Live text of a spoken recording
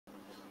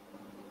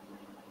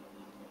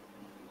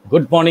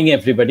Good morning,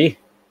 everybody,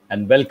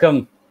 and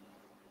welcome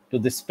to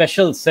this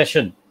special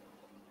session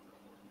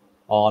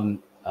on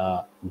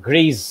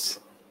Gray's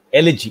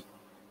elegy,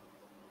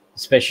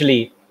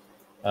 especially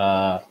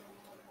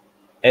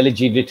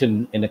elegy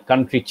written in a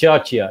country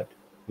churchyard,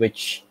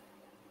 which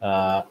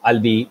I'll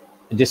be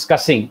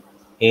discussing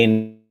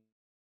in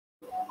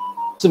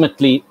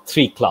approximately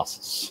 3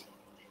 classes.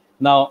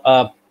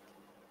 Now,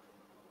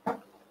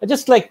 I'd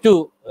just like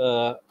to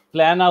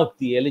plan out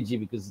the elegy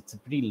because it's a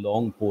pretty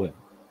long poem.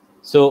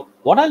 So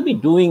what I'll be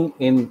doing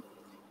in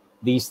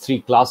these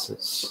 3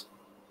 classes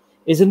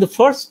is, in the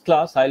first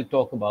class, I'll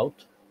talk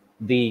about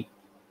the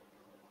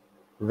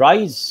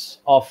rise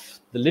of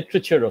the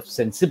literature of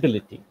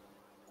sensibility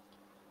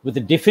with the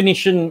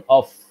definition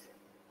of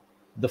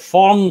the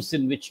forms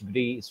in which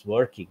Gray is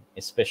working,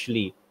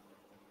 especially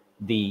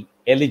the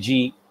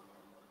elegy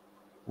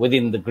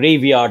within the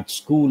graveyard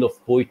school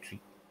of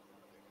poetry.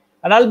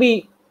 And I'll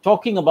be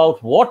talking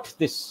about what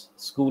this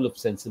school of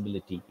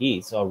sensibility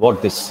is, or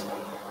what this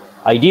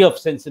idea of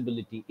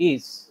sensibility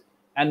is,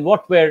 and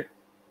what were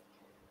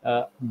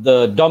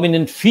the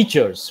dominant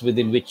features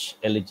within which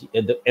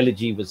the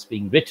elegy was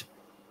being written.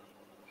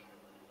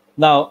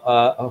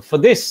 Now, for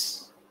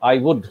this, I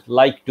would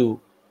like to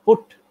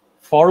put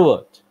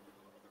forward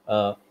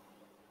a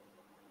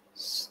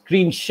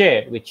screen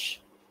share which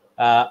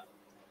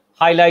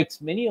highlights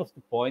many of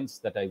the points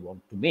that I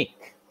want to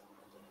make.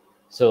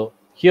 So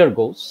here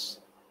goes.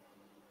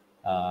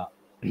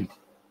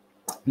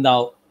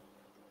 Now,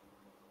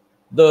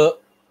 the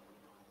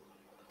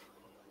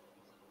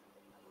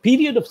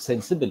period of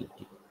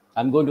sensibility,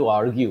 I'm going to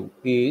argue,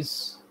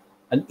 is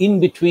an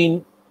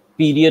in-between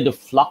period of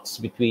flux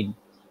between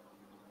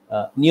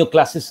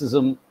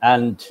neoclassicism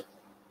and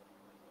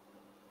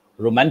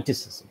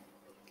romanticism.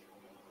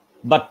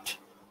 But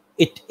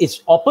it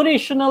is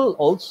operational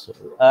also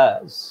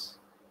as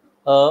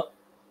an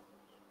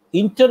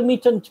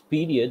intermittent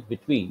period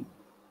between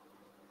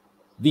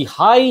the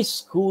high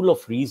school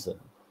of reason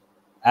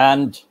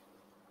and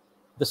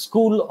the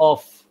school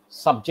of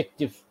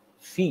subjective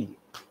feeling.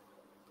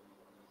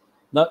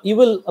 Now, you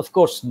will, of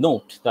course,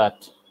 note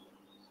that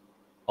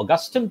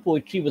Augustan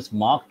poetry was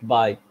marked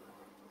by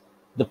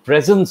the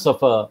presence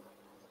of a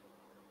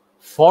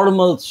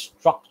formal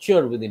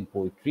structure within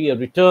poetry, a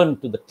return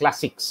to the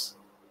classics,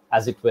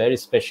 as it were,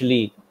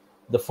 especially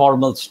the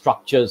formal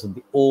structures of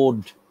the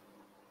ode,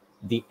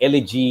 the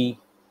elegy,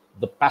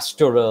 the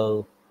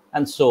pastoral,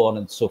 and so on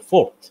and so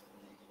forth.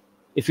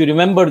 If you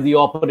remember, the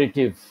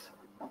operative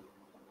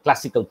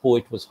classical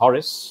poet was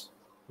Horace,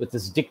 with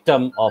his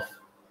dictum of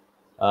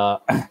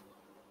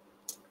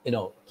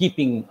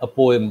keeping a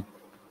poem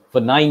for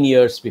 9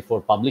 years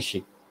before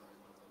publishing,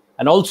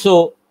 and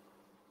also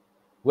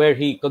where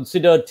he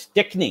considered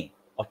technique,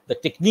 or the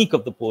technique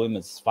of the poem,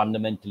 as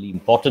fundamentally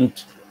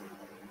important,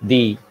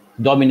 the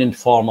dominant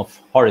form of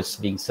Horace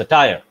being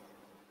satire.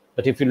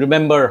 But if you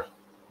remember,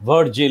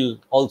 Virgil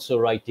also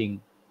writing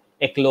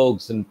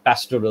eclogues and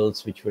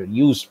pastorals which were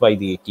used by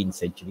the 18th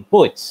century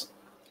poets.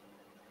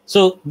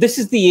 So this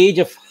is the age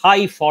of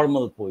high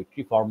formal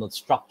poetry, formal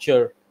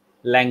structure,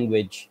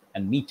 language,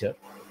 and meter.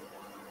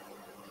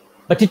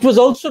 But it was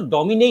also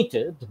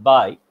dominated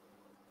by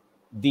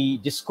the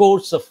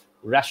discourse of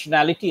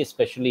rationality,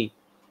 especially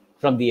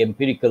from the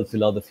empirical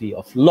philosophy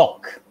of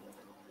Locke.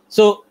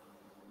 So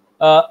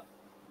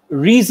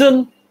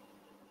reason,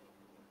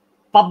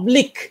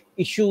 public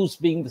issues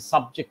being the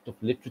subject of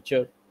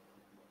literature,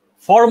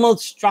 formal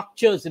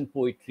structures in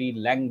poetry,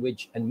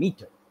 language, and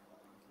meter.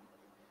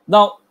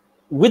 Now,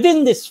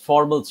 within this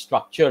formal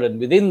structure and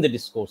within the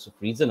discourse of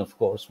reason, of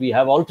course, we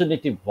have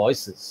alternative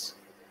voices,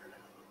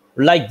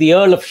 like the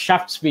Earl of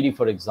Shaftesbury,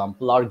 for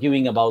example,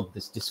 arguing about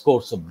this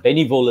discourse of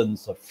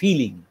benevolence or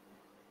feeling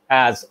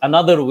as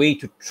another way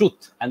to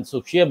truth and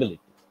sociability.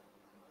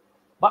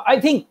 But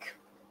I think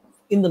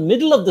in the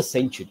middle of the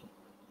century,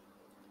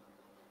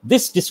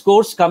 this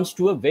discourse comes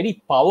to a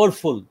very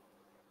powerful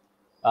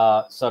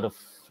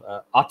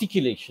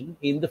articulation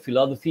in the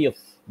philosophy of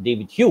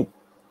David Hume,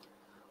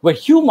 where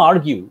Hume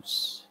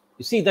argues,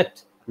 you see,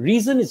 that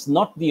reason is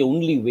not the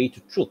only way to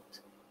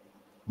truth,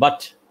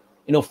 but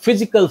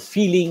physical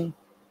feeling,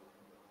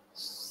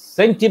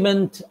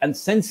 sentiment, and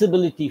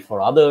sensibility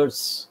for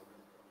others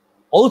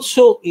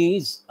also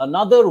is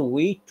another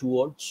way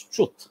towards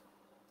truth.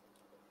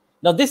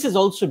 Now, this is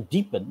also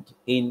deepened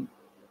in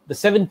the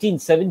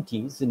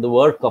 1770s in the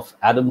work of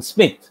Adam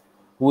Smith,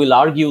 who will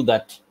argue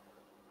that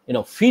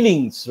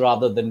feelings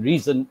rather than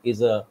reason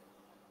is a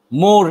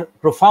more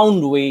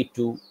profound way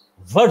to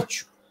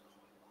virtue.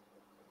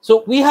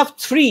 So we have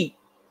 3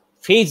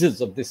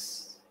 phases of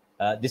this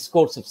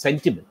discourse of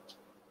sentiment.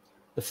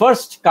 The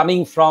first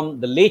coming from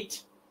the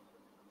late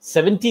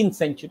 17th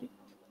century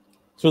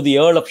through the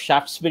Earl of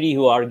Shaftesbury,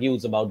 who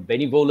argues about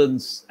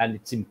benevolence and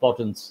its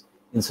importance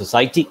in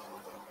society.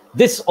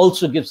 This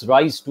also gives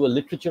rise to a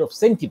literature of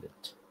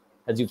sentiment,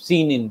 as you've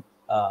seen in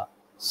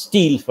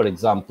Steele, for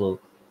example,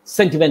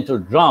 sentimental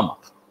drama,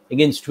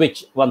 against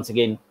which, once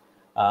again,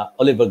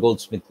 Oliver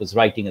Goldsmith was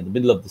writing at the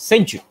middle of the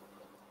century.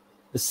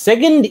 The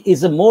second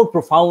is a more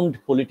profound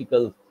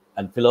political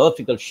and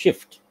philosophical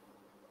shift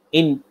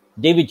in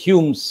David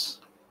Hume's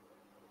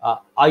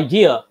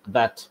idea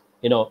that,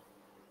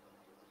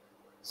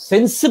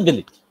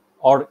 sensibility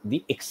or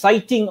the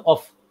exciting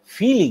of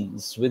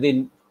feelings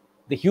within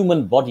the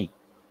human body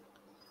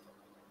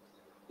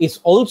is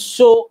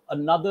also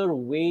another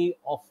way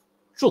of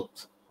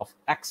truth, of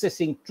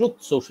accessing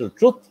truth, social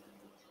truth.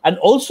 And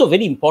also,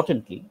 very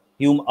importantly,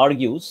 Hume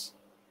argues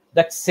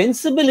that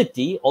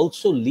sensibility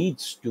also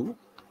leads to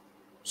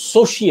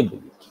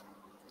sociability.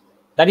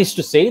 That is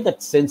to say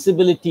that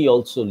sensibility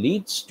also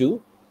leads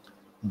to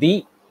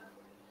the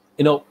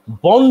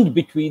bond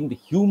between the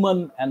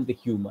human and the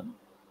human.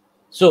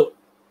 So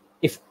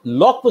if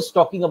Locke was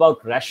talking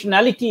about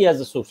rationality as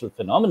a social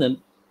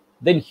phenomenon,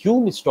 then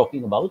Hume is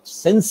talking about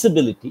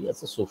sensibility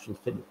as a social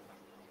phenomenon.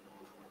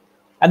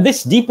 And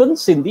this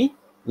deepens in the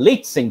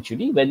late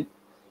century when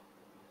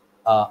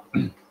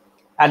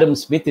Adam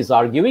Smith is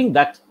arguing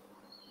that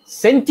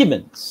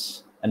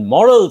sentiments and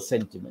moral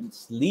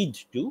sentiments lead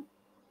to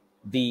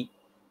the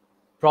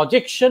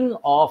projection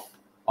of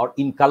or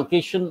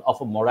inculcation of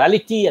a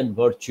morality and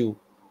virtue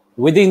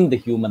within the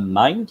human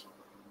mind,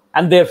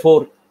 and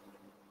therefore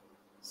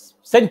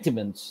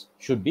sentiments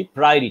should be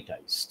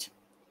prioritized.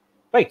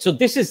 Right. So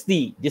this is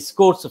the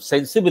discourse of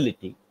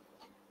sensibility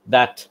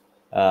that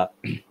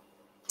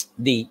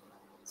the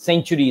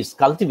century is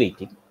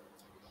cultivating.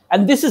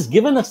 And this is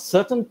given a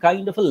certain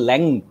kind of a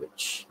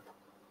language.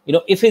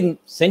 If in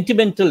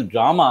sentimental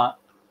drama,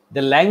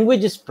 the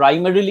language is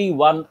primarily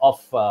one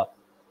of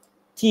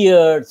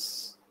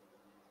tears,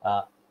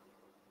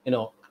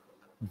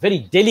 very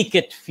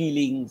delicate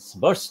feelings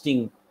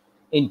bursting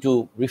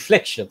into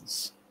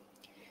reflections,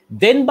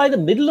 then by the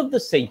middle of the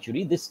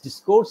century, this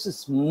discourse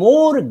is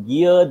more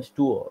geared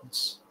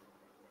towards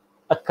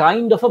a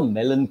kind of a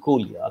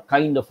melancholia, a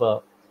kind of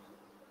a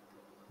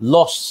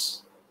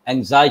loss,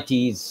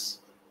 anxieties.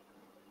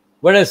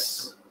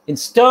 Whereas in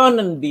Sterne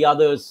and the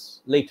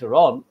others later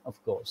on,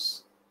 of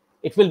course,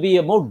 it will be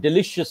a more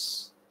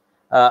delicious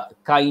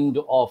kind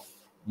of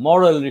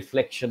moral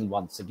reflection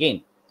once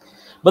again.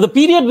 But the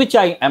period which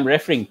I am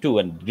referring to,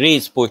 and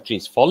Gray's poetry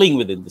is falling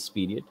within this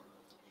period,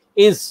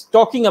 is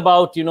talking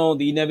about,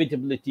 the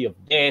inevitability of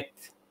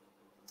death,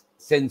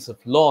 sense of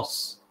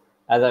loss,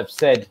 as I've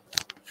said,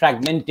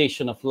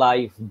 fragmentation of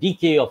life,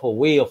 decay of a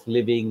way of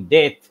living,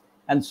 death,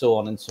 and so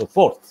on and so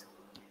forth.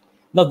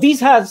 Now, these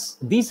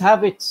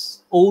have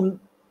its own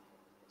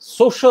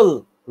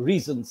social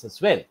reasons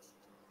as well.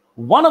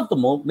 One of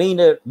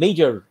the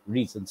major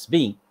reasons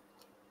being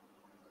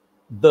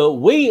the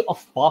way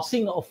of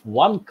passing of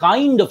one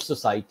kind of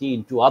society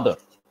into other,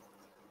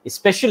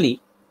 especially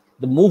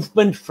the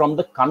movement from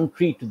the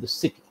country to the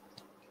city.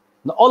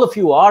 Now, all of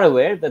you are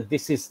aware that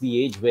this is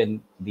the age when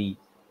the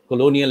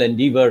colonial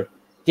endeavor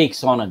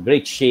takes on a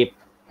great shape.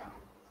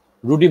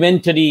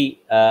 Rudimentary,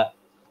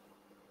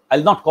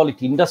 I'll not call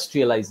it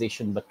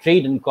industrialization, but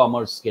trade and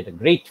commerce get a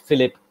great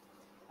fillip.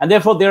 And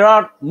therefore, there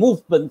are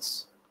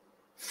movements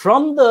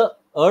from the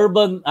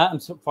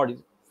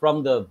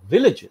from the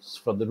villages,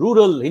 from the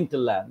rural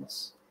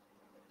hinterlands,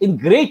 in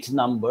great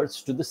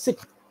numbers to the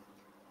city.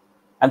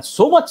 And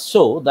so much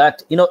so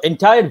that,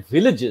 entire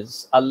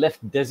villages are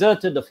left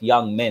deserted of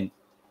young men.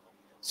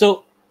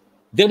 So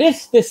there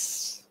is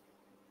this,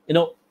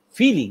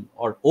 feeling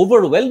or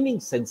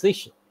overwhelming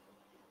sensation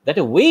that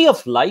a way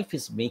of life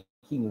is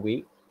making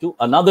way to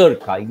another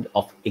kind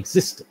of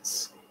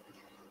existence.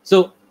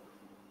 So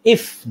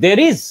if there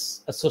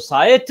is a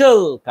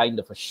societal kind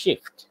of a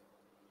shift,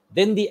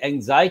 then the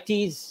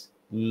anxieties,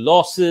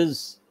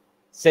 losses,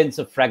 sense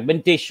of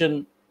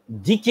fragmentation,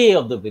 decay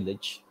of the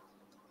village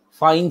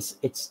finds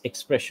its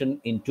expression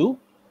into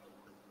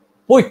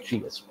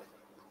poetry as well.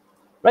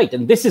 Right,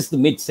 and this is the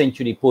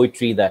mid-century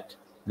poetry that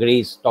Gray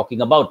is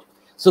talking about.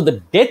 So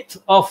the death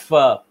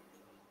of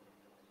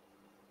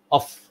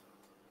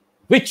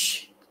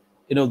which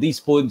these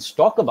poems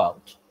talk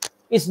about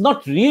is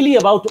not really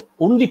about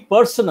only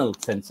personal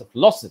sense of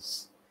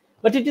losses,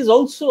 but it is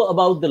also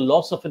about the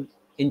loss of an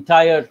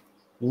entire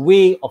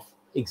way of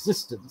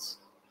existence,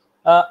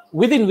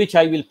 within which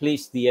I will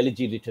place the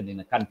elegy written in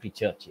a country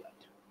churchyard.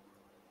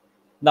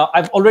 Now,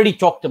 I've already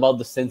talked about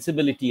the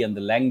sensibility and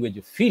the language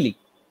of feeling.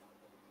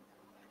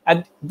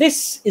 And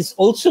this is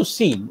also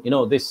seen,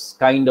 this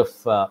kind of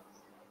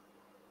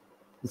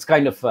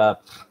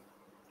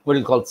what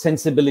we call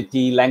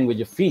sensibility, language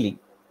of feeling,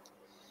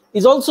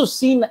 is also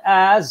seen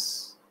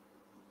as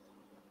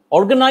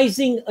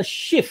organizing a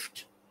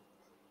shift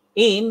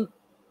in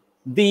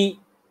the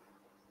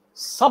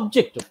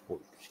subject of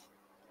poetry.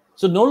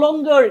 So no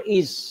longer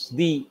is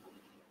the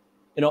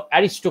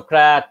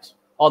aristocrat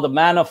or the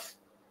man of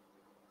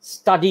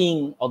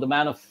studying or the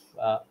man of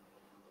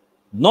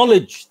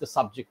knowledge the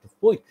subject of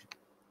poetry,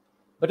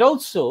 but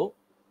also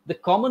the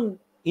common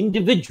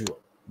individual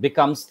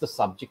becomes the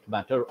subject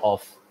matter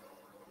of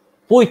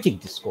poetic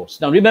discourse.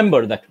 Now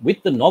remember that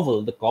with the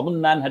novel, the common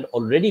man had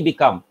already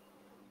become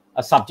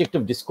a subject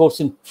of discourse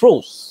in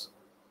prose.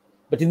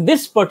 But in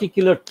this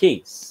particular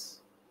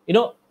case,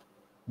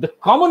 the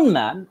common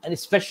man, and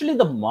especially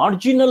the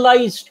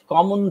marginalized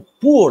common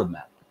poor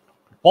man,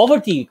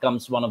 Poverty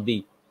becomes one of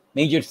the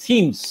major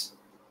themes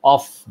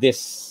of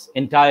this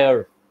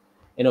entire,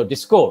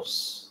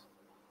 discourse.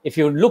 If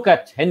you look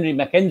at Henry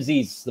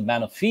Mackenzie's The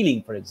Man of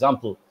Feeling, for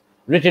example,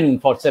 written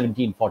for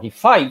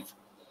 1745,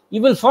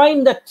 you will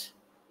find that,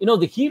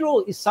 the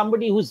hero is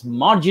somebody who is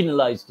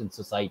marginalized in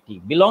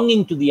society,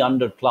 belonging to the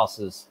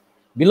underclasses,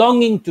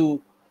 belonging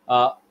to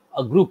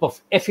a group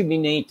of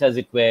effeminate, as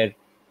it were,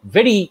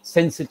 very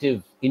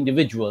sensitive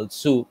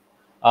individuals who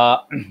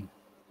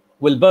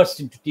will burst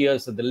into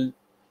tears at the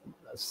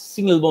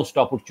single most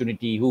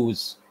opportunity, who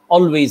is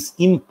always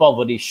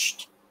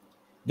impoverished.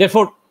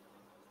 Therefore,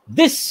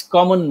 this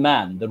common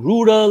man, the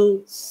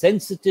rural,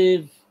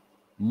 sensitive,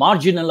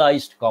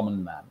 marginalized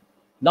common man,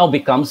 now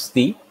becomes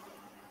the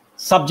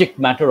subject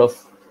matter of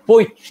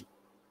poetry,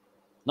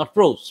 not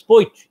prose,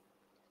 poetry.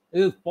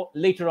 We'll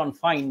later on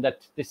find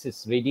that this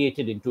is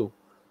radiated into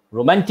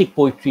romantic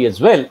poetry as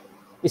well,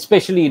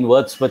 especially in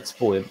Wordsworth's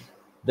poem,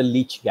 The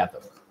Leech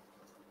Gatherer,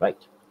 right?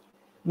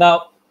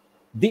 Now,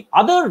 the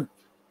other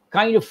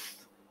kind of,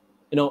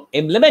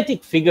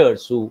 emblematic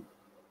figures who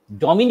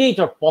dominate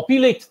or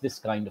populate this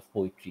kind of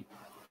poetry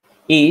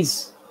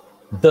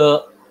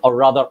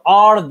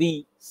are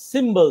the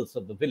symbols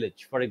of the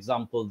village. For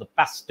example, the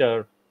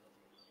pastor,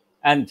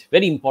 and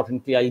very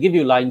importantly, I'll give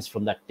you lines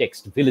from that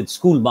text, village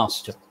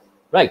schoolmaster,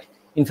 right?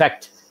 In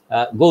fact,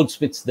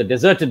 Goldsmith's The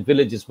Deserted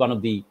Village is one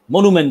of the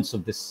monuments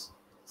of this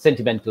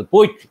sentimental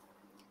poetry.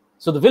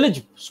 So the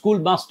village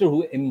schoolmaster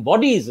who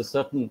embodies a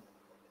certain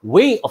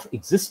way of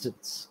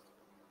existence,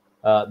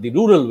 the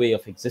rural way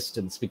of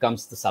existence,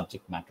 becomes the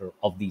subject matter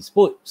of these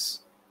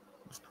poems.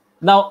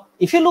 Now,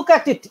 if you look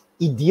at it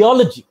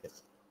ideologically,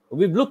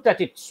 we've looked at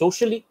it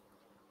socially,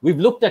 we've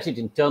looked at it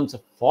in terms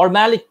of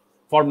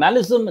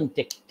formalism and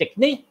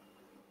technique.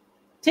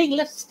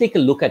 Let's take a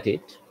look at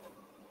it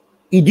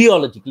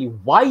ideologically.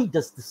 Why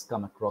does this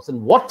come across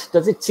and what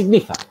does it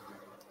signify?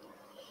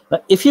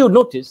 Now, if you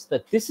notice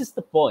that this is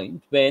the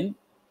point when,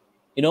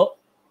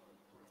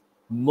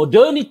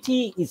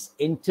 modernity is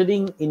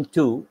entering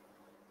into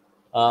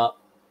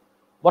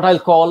what I'll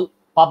call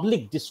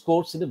public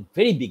discourse in a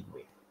very big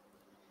way.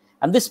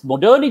 And this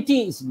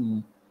modernity is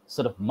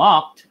sort of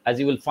marked, as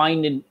you will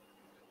find in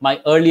my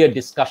earlier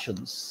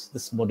discussions,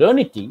 this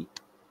modernity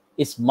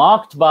is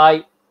marked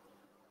by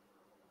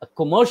a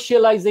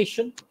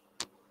commercialization,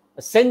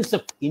 a sense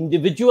of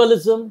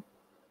individualism,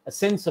 a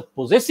sense of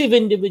possessive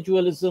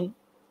individualism,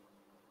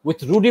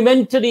 with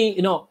rudimentary,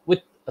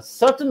 with a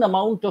certain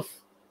amount of,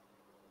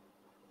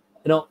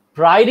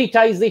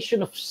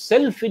 prioritization of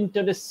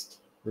self-interest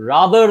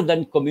rather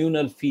than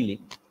communal feeling,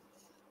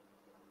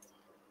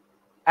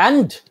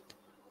 and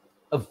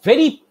a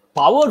very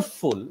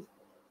powerful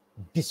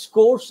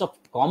discourse of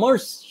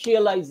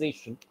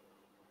commercialization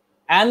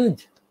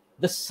and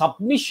the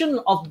submission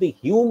of the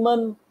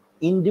human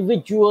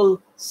individual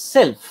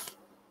self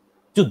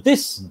to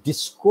this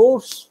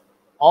discourse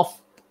of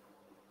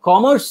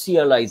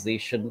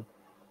commercialization,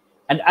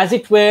 and as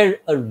it were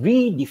a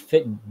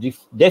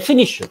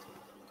redefinition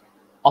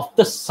of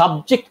the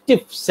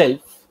subjective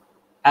self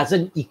as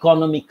an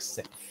economic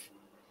self.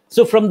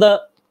 So from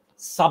the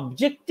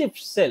subjective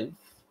self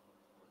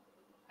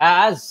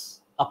as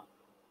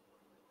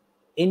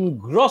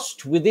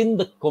engrossed within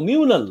the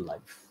communal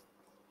life,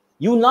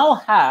 you now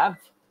have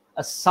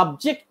a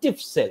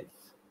subjective self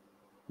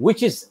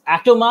which is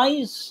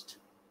atomized,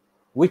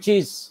 which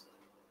is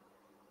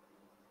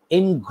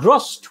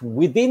engrossed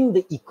within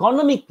the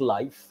economic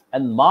life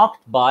and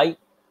marked by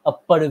a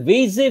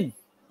pervasive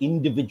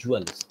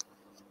individualism.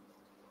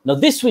 Now,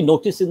 this we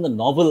notice in the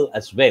novel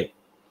as well,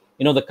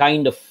 the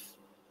kind of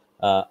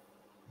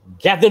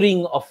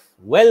gathering of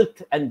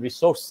wealth and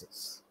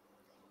resources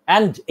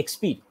and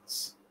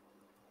experience.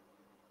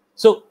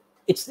 So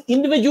it's the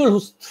individual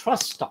who's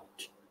thrust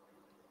out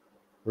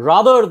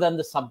rather than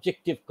the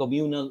subjective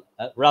communal,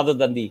 rather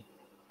than the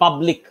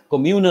public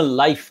communal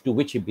life to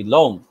which he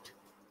belonged.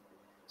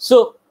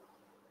 So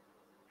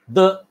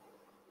the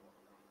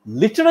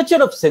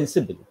literature of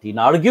sensibility, in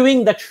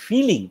arguing that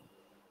feeling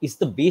is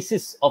the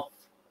basis of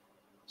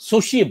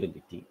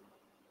sociability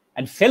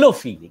and fellow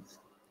feeling,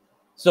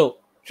 so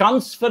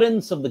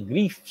transference of the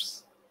grief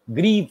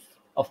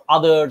of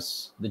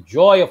others, the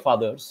joy of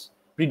others,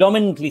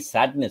 predominantly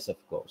sadness, of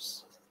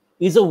course,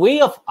 is a way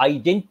of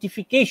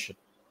identification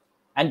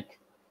and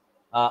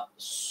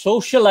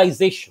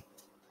socialization.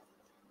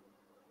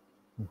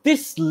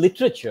 This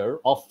literature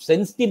of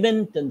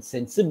sentiment and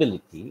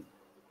sensibility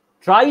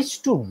tries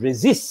to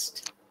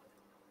resist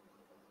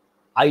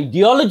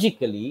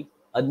ideologically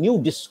a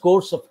new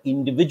discourse of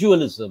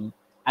individualism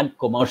and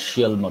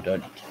commercial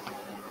modernity.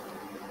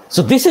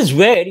 So this is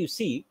where you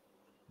see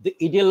the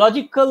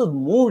ideological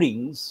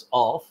moorings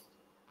of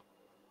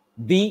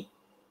the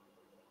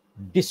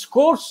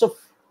discourse of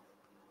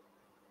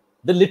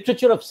the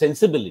literature of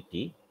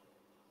sensibility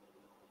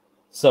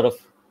sort of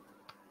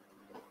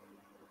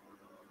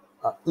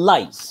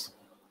lies.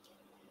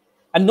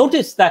 And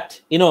notice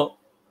that,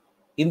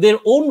 in their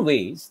own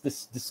ways,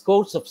 this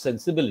discourse of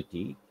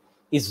sensibility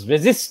is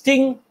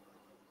resisting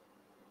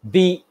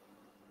the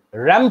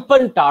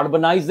rampant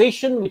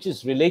urbanization, which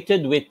is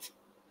related with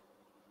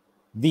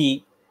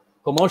the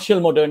commercial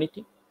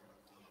modernity,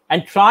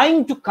 and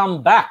trying to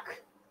come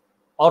back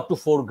or to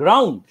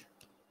foreground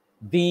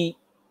the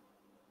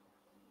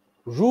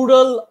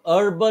rural,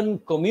 urban,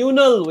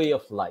 communal way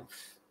of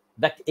life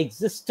that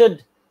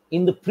existed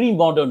in the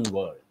pre-modern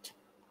world.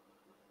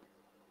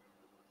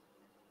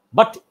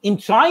 But in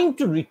trying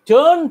to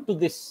return to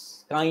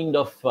this kind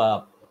of,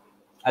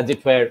 as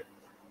it were,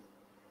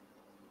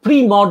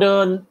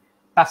 pre-modern,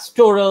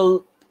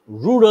 pastoral,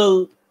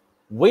 rural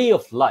way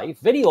of life,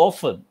 very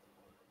often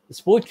this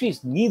poetry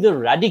is neither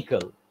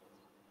radical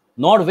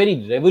nor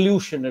very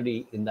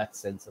revolutionary in that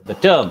sense of the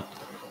term.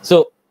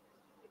 So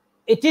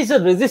it is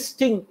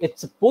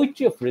it's a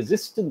poetry of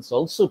resistance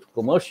also to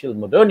commercial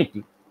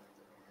modernity,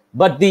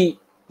 but the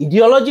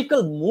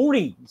ideological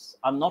moorings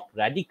are not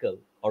radical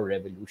or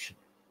revolutionary.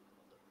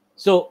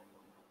 So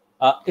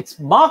it's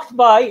marked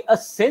by a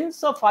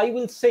sense of, I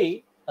will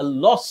say, a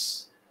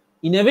loss,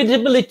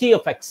 inevitability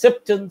of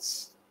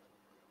acceptance,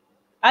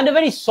 and a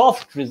very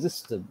soft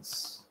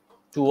resistance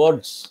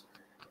towards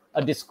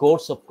a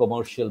discourse of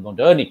commercial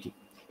modernity.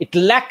 It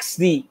lacks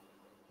the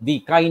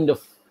kind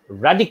of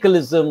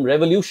radicalism,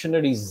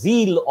 revolutionary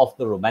zeal of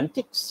the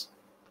Romantics,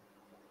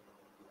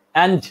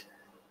 and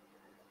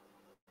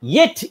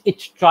yet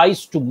it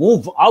tries to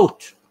move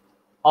out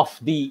of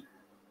the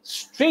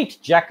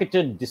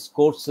straight-jacketed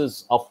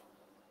discourses of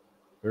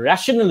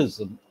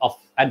rationalism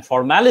and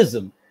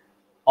formalism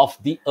of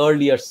the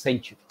earlier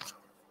century.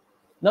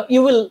 Now,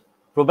 you will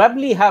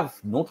probably have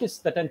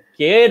noticed that I'm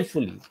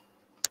carefully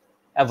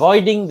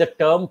avoiding the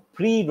term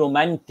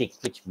pre-romantic,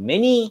 which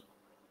many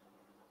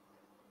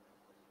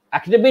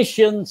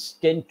academicians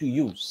tend to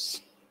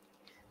use.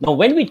 Now,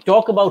 when we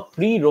talk about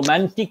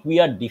pre-romantic, we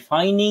are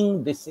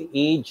defining this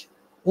age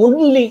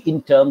only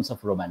in terms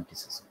of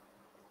romanticism.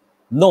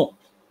 No,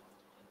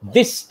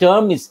 this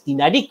term is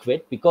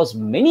inadequate because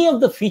many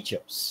of the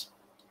features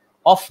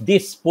of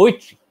this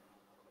poetry,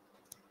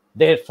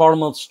 their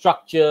formal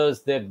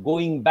structures, their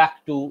going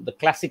back to the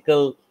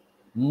classical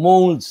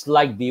molds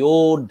like the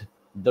ode,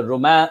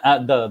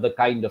 the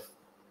kind of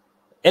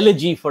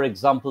elegy, for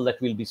example, that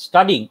we'll be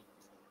studying,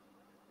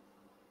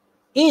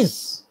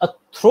 is a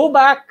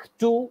throwback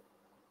to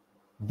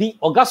the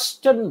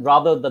Augustan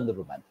rather than the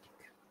Romantic.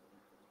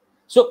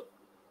 So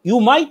you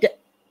might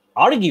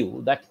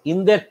argue that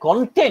in their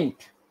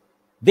content,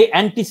 they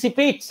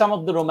anticipate some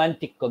of the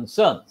Romantic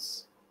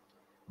concerns,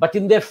 but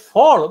in their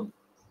form,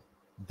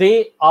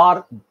 they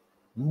are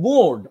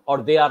moored,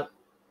 or they are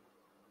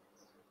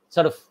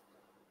sort of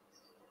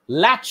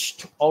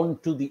latched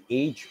onto the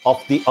age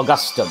of the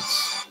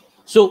Augustans.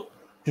 So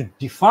to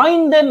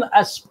define them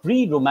as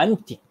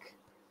pre-romantic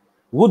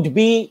would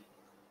be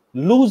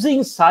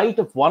losing sight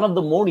of one of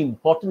the more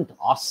important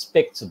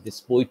aspects of this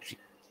poetry.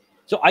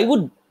 So I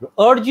would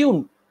urge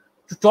you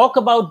to talk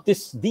about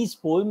these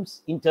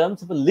poems in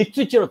terms of a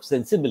literature of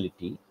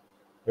sensibility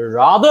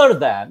rather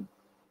than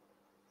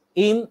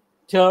in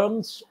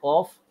terms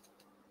of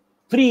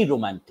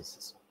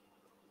pre-romanticism,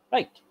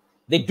 right?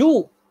 They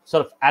do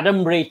sort of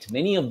adumbrate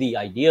many of the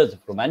ideas of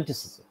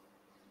romanticism,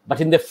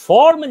 but in their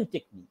form and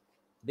technique,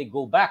 they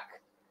go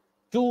back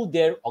to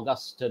their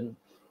Augustan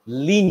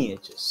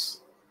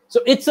lineages. So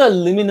it's a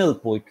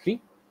liminal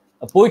poetry,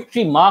 a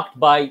poetry marked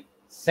by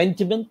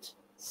sentiment,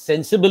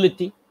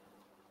 sensibility,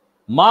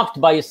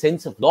 marked by a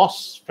sense of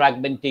loss,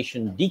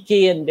 fragmentation,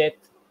 decay, and death,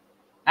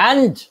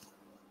 and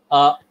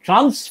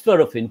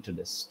transfer of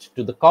interest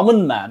to the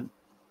common man.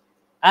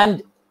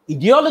 And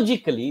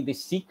ideologically, they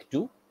seek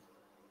to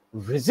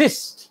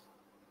resist,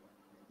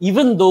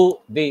 even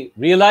though they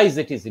realize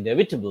it is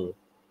inevitable,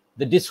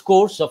 the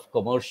discourse of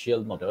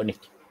commercial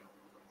modernity.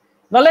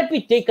 Now, let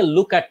me take a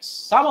look at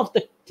some of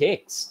the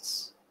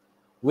texts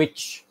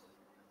which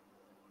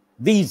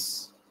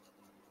these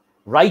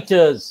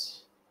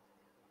writers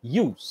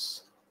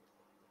use.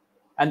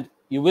 And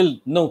you will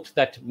note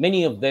that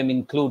many of them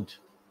include,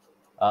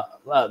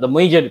 the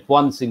major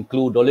ones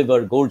include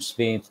Oliver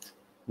Goldsmith,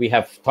 we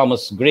have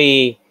Thomas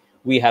Gray,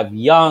 we have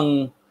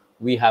Young,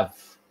 we have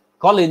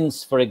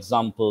Collins, for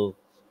example,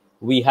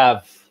 we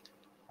have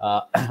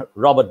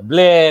Robert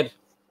Blair,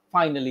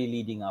 finally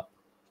leading up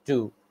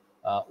to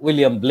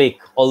William Blake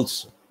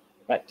also,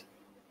 right?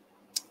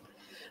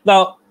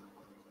 Now,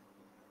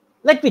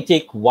 let me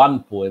take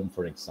one poem,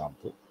 for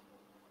example,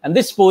 and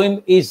this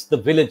poem is The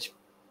Village,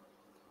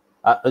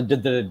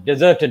 the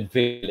Deserted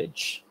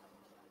Village.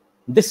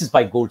 This is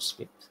by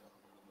Goldsmith.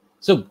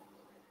 So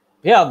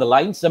here are the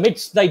lines: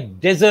 amidst thy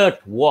desert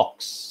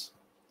walks.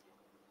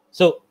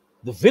 So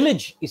the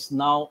village is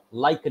now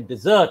like a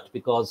desert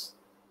because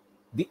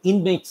the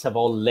inmates have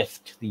all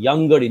left, the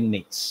younger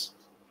inmates.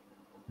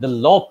 The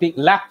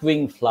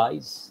lapwing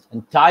flies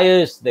and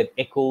tires their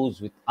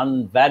echoes with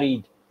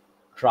unvaried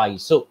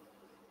cries. So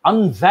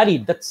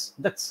unvaried, that's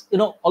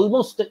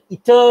almost an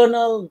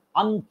eternal,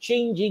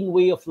 unchanging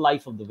way of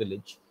life of the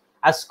village,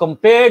 as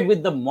compared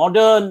with the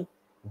modern,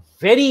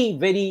 very,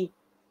 very,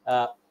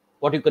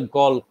 what you can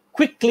call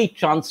quickly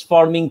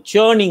transforming,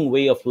 churning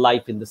way of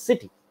life in the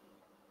city.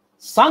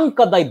 Sunk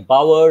are thy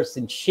bowers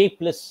in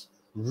shapeless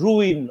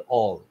ruin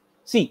all.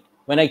 See,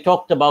 when I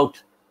talked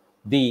about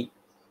the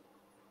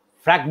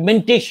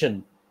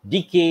fragmentation,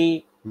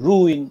 decay,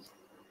 ruin,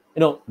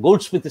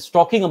 Goldsmith is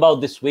talking about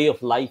this way of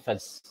life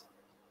as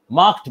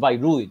marked by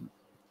ruin,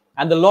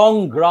 and the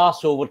long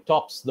grass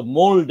overtops the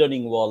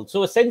moldering wall.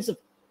 So a sense of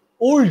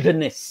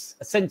oldness,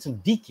 a sense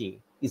of decay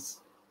is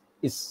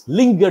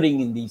lingering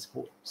in these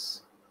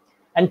poems.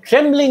 And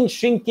trembling,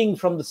 shrinking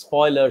from the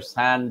spoiler's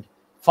hand,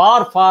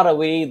 far, far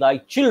away thy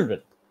children.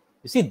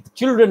 You see, the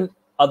children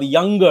are the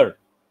younger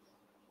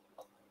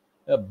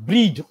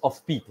breed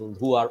of people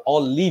who are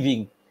all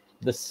leaving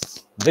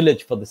this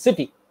village for the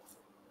city.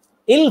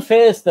 Ill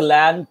fares the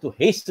land to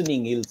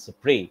hastening ills a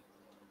prey,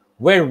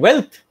 where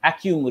wealth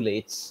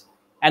accumulates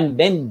and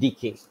men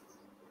decay.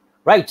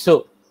 Right?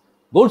 So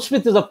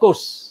Goldsmith is, of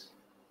course,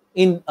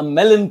 in a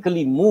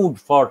melancholy mood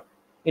for,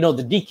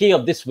 the decay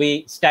of this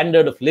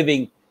standard of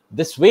living,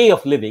 this way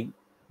of living.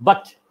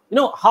 But,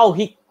 how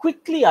he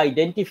quickly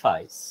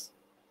identifies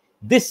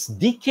this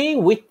decay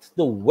with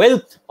the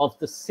wealth of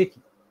the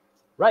city.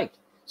 Right?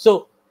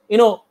 So,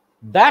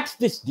 that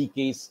this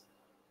decay is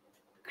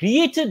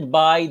created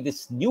by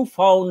this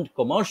newfound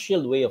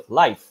commercial way of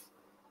life,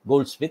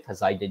 Goldsmith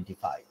has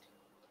identified.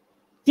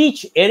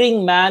 Teach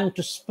erring man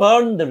to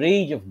spurn the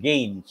rage of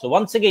gain. So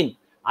once again,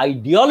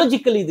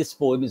 ideologically, this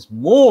poem is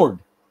moored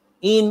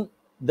in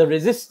the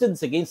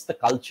resistance against the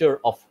culture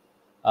of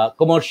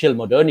commercial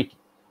modernity.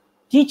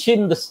 Teach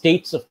him the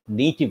states of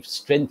native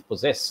strength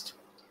possessed.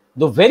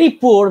 The very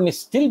poor may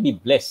still be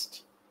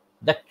blessed.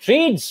 That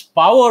trade's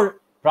power,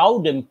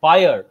 proud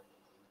empire,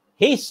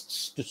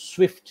 hastes to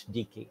swift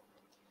decay.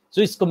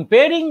 So he's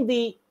comparing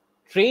the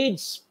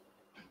trade's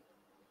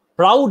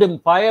proud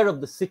empire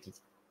of the city,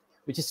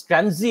 which is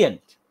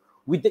transient,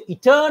 with the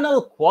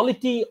eternal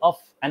quality of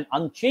an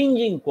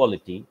unchanging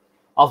quality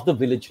of the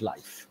village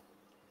life.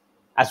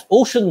 As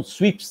ocean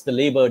sweeps the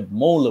labored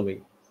mole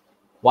away,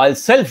 while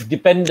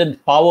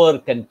self-dependent power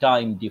can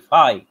time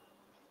defy,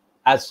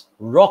 as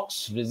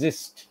rocks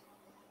resist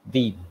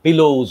the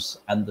billows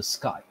and the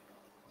sky.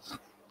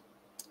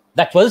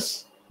 That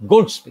was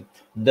Goldsmith,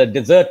 the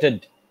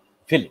deserted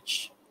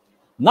village.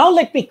 Now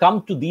let me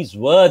come to these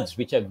words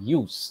which I've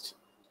used: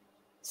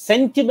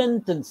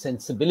 sentiment and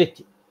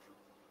sensibility.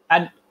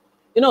 And,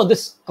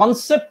 this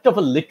concept of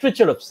a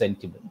literature of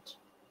sentiment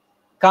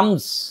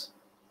comes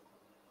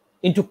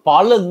into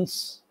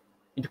parlance,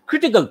 into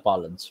critical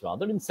parlance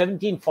rather, in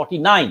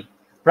 1749.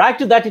 Prior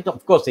to that, it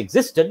of course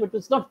existed, but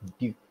it's not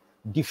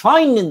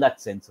defined in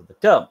that sense of the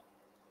term.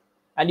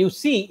 And you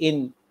see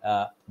in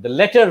the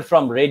letter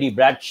from Lady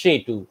Bradshaw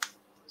to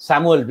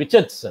Samuel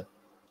Richardson,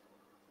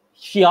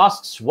 she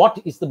asks, what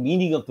is the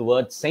meaning of the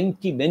word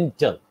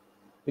sentimental?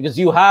 Because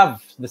you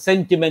have the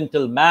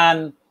sentimental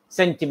man,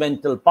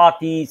 sentimental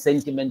party,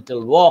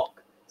 sentimental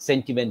walk,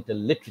 sentimental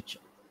literature.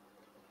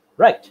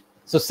 Right.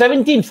 So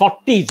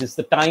 1740s is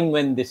the time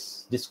when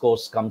this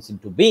discourse comes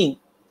into being.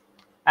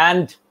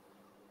 And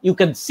you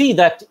can see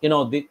that,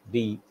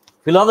 the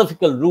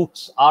philosophical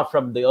roots are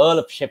from the Earl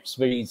of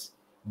Shaftesbury's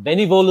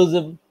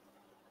benevolism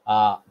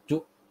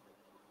to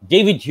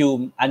David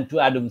Hume and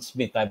to Adam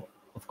Smith. I've,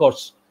 of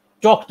course,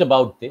 talked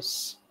about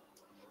this.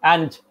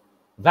 And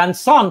Van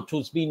Sant,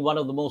 who's been one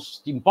of the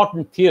most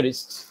important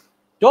theorists,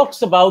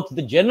 talks about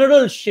the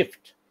general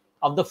shift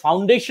of the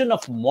foundation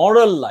of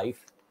moral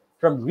life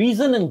from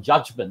reason and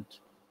judgment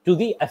to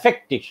the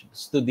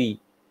affectations, to the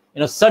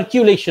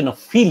circulation of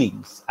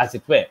feelings, as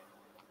it were.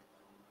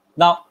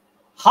 Now,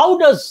 how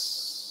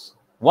does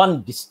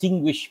one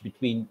distinguish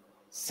between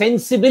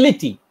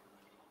sensibility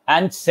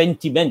and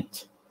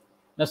sentiment?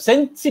 Now,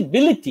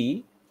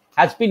 sensibility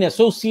has been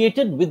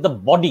associated with the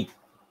body,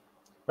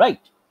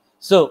 right?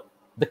 So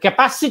the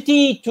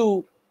capacity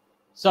to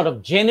sort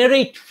of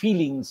generate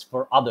feelings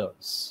for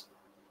others.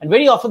 And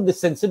very often the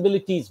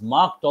sensibility is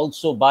marked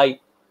also by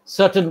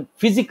certain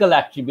physical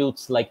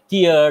attributes like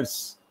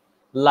tears,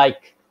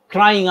 like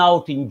crying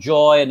out in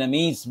joy and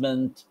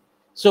amazement.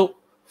 So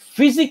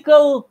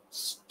physical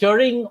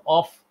stirring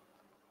of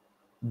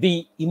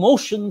the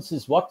emotions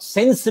is what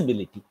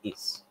sensibility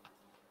is.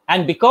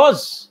 And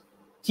because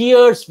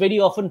tears very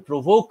often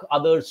provoke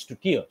others to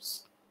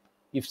tears,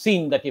 you've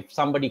seen that if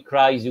somebody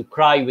cries, you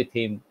cry with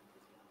him,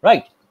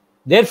 right?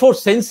 Therefore,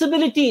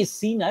 sensibility is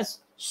seen as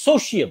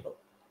sociable.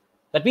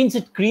 That means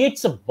it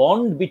creates a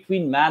bond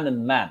between man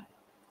and man.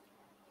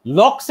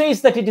 Locke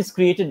says that it is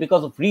created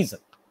because of reason.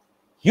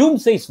 Hume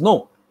says,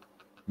 no,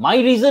 my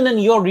reason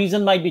and your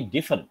reason might be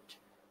different.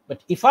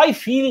 But if I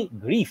feel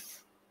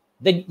grief,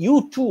 then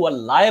you too are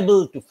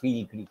liable to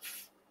feel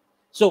grief.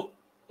 So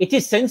it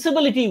is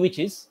sensibility which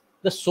is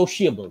the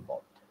sociable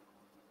bond.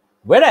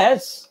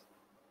 Whereas,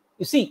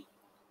 you see,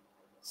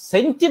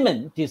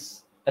 sentiment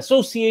is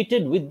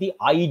associated with the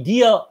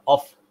idea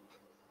of,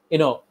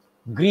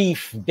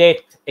 grief,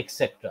 death,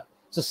 etc.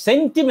 So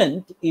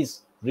sentiment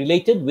is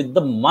related with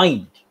the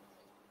mind.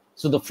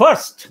 So the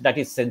first, that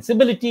is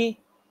sensibility,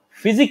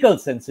 physical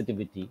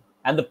sensitivity,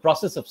 and the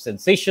process of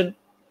sensation.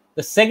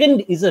 The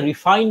second is a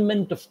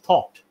refinement of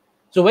thought.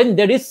 So when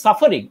there is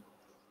suffering,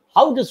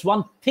 how does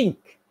one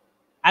think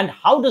and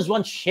how does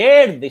one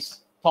share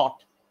this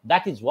thought?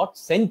 That is what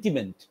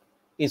sentiment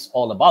is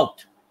all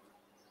about.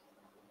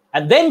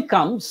 And then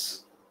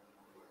comes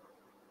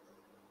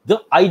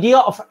the idea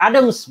of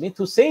Adam Smith,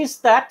 who says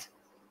that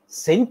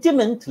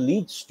sentiment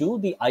leads to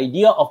the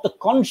idea of the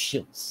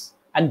conscience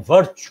and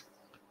virtue.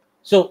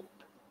 So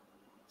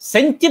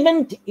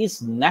sentiment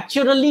is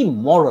naturally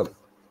moral.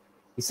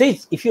 He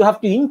says if you have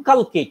to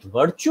inculcate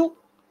virtue,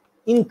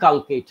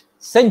 inculcate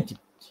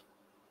sentiment,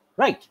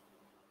 right?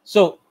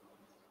 So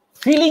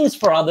feelings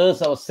for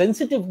others, our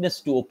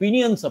sensitiveness to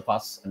opinions of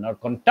us and our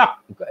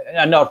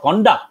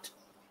conduct,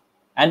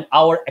 and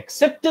our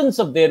acceptance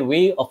of their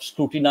way of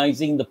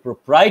scrutinizing the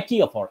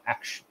propriety of our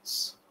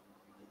actions.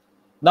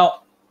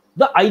 Now,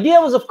 the idea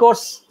was, of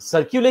course,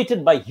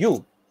 circulated by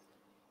Hume.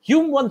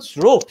 Hume once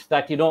wrote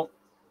that,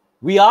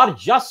 we are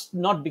just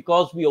not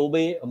because we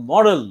obey a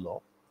moral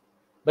law,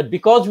 but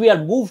because we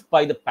are moved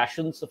by the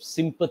passions of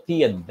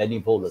sympathy and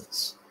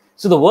benevolence.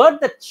 So the word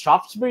that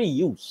Shaftesbury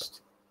used,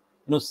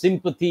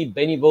 sympathy,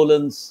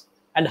 benevolence,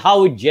 and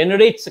how it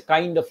generates a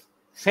kind of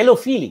fellow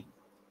feeling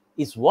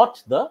is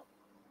what the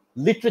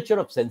literature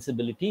of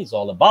sensibility is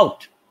all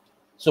about.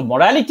 So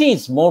morality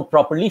is more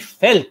properly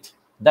felt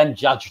than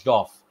judged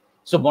of.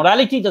 So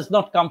morality does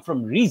not come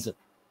from reason.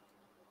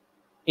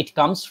 It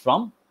comes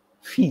from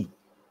feeling.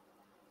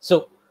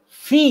 So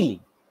feeling,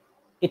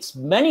 its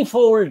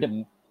manifold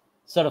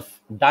sort of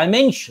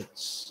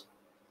dimensions,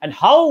 and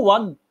how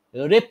one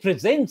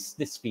represents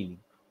this feeling.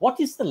 What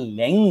is the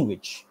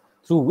language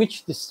through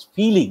which this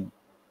feeling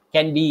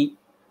can be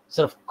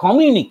sort of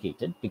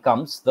communicated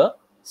becomes the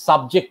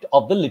subject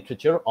of the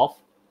literature of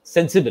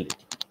sensibility.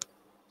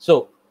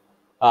 So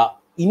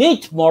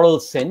innate moral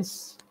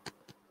sense,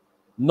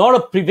 not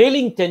a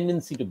prevailing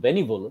tendency to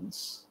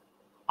benevolence,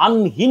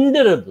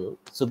 unhinderable,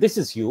 so this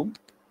is Hume,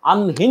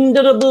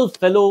 unhinderable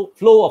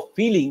flow of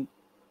feeling,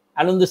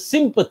 and on the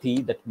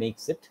sympathy that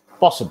makes it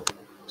possible.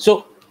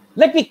 So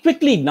let me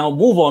quickly now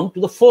move on to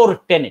the 4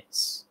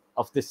 tenets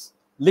of this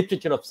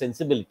literature of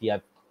sensibility.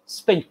 I've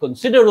spent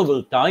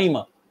considerable time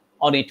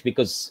on it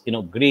because,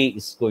 Gray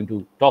is going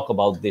to talk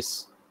about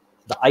this,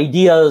 the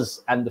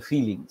ideas and the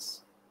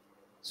feelings.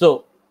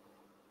 So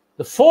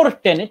the 4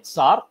 tenets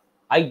are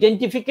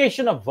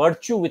identification of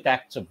virtue with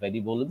acts of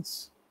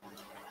benevolence.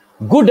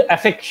 Good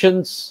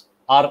affections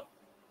are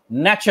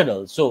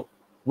natural, so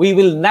we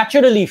will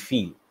naturally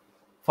feel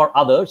for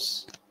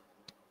others.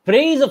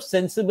 Praise of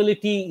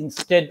sensibility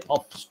instead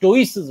of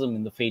stoicism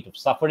in the fate of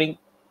suffering,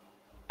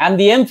 and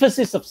the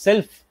emphasis of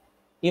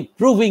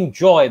self-improving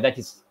joy, that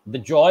is the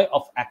joy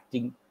of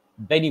acting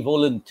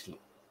benevolently.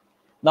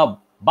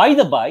 Now, by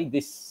the by,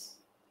 this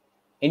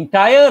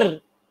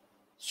entire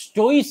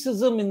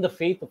stoicism in the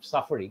face of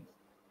suffering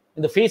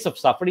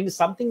is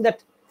something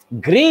that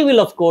Gray will,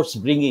 of course,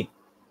 bring in.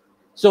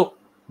 So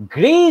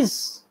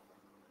Gray's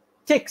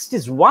text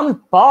is one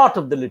part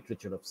of the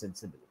literature of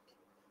sensibility.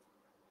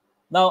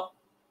 Now,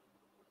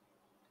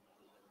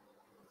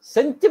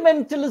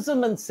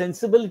 sentimentalism and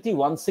sensibility,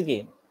 once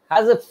again,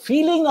 has a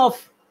feeling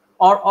of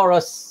or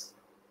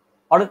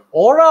an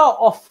aura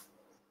of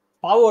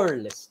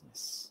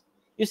powerlessness.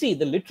 You see,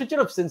 the literature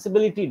of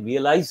sensibility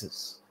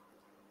realizes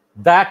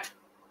that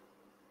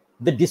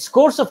the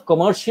discourse of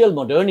commercial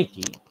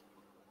modernity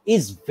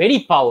is very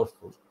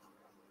powerful,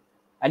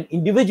 and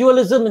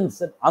individualism is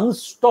an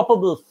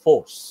unstoppable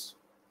force.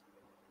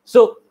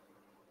 So,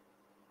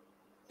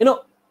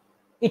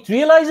 it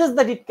realizes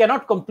that it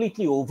cannot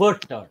completely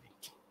overturn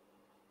it.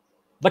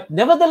 But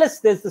nevertheless,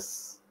 there's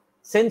this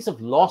sense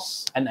of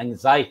loss and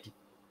anxiety.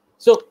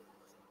 So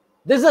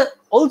there's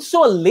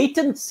also a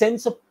latent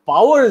sense of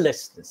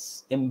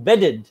powerlessness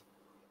embedded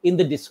in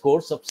the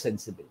discourse of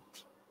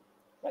sensibility.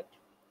 Right.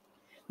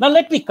 Now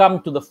let me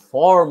come to the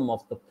form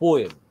of the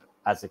poem,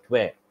 as it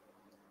were.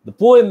 The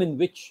form in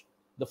which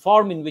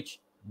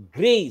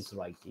Gray is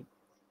writing,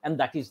 and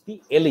that is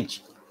the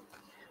elegy.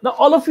 Now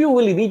all of you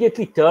will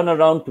immediately turn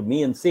around to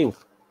me and say,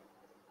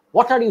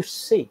 what are you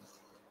saying?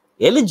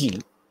 Elegy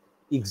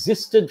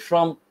existed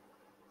from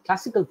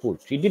classical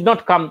poetry. It did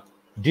not come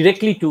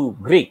directly to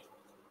Gray.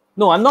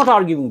 No, I'm not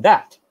arguing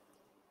that.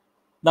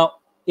 Now,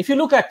 if you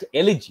look at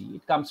elegy,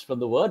 it comes from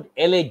the word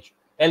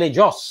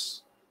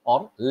elegos,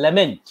 or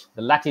lament.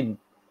 The Latin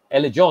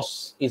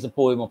elegos is a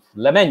poem of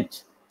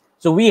lament.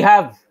 So we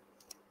have,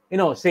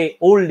 say,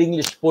 Old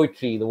English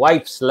poetry, the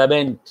wife's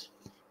lament,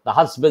 the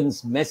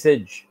husband's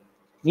message.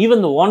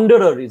 Even the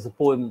Wanderer is a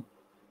poem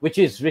which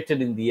is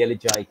written in the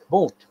elegiac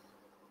mode.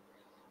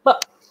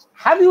 But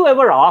have you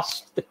ever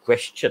asked the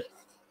question,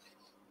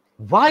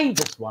 why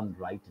does one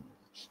write an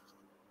elegy?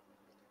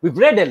 We've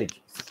read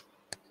elegies.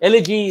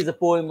 Elegy is a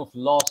poem of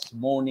loss,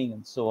 mourning,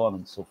 and so on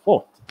and so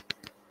forth.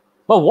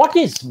 But what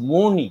is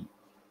mourning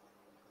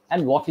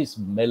and what is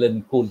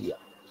melancholia?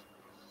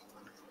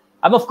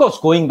 I'm, of course,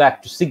 going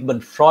back to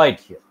Sigmund Freud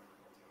here.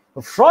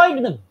 But Freud,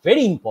 in a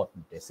very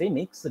important essay,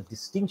 makes a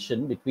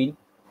distinction between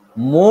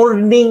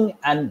mourning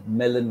and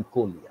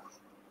melancholia.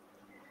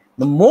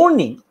 The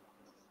mourning,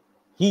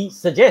 he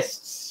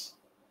suggests,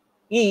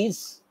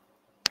 is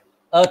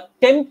a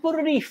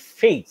temporary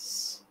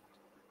phase,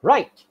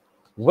 right,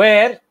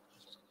 where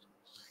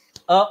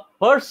a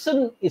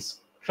person is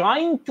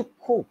trying to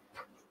cope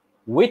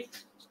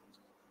with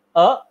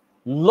a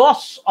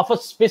loss of a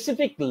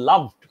specific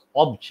loved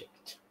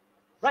object,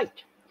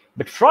 right?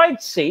 But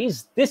Freud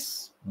says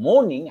this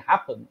mourning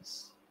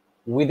happens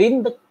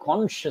within the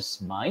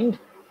conscious mind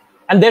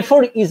and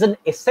therefore is an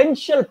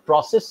essential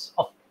process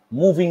of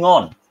moving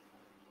on.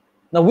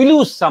 Now, we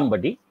lose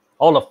somebody,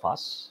 all of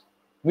us,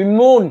 we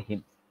mourn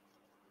him.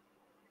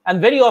 And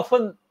very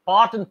often,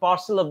 part and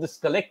parcel of this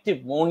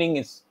collective mourning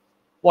is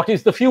what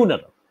is the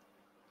funeral?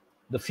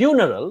 The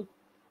funeral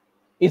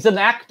is an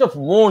act of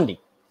mourning.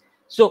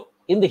 So,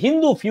 in the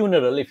Hindu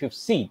funeral, if you've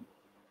seen,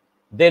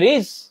 there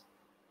is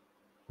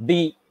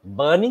the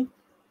burning,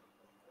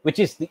 which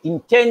is the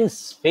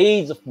intense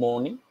phase of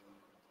mourning.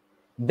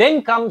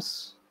 Then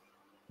comes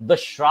the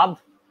Shraddha,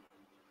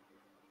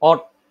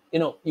 or,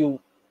 you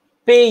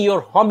pay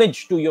your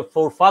homage to your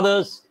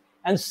forefathers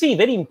and see,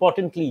 very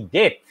importantly,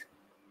 death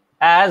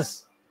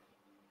as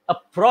a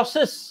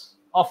process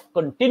of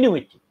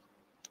continuity.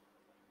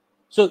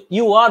 So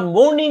you are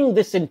mourning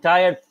this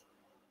entire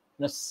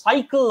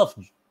cycle of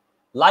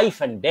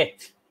life and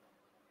death,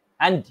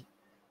 and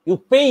you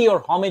pay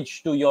your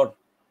homage to your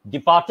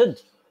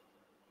departed.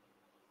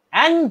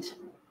 And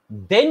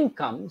then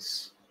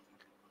comes,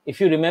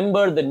 if you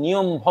remember, the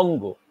Niyam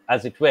Bhango,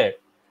 as it were,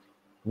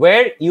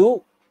 where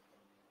you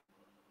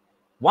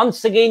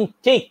once again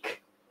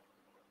take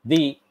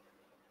the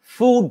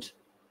food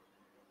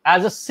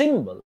as a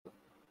symbol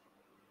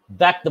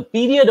that the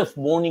period of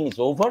mourning is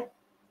over,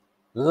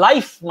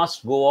 life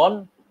must go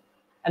on,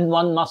 and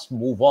one must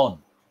move on.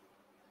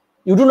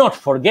 You do not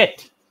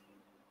forget,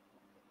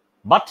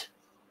 but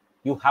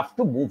you have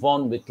to move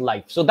on with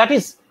life. So that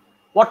is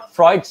what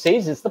Freud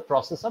says is the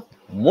process of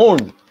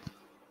mourning.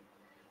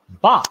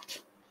 But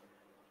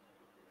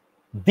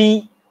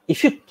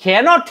if you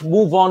cannot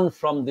move on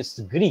from this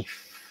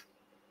grief,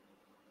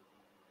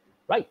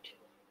 right,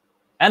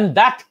 and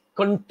that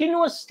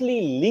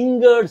continuously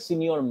lingers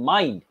in your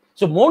mind.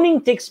 So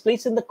mourning takes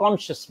place in the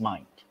conscious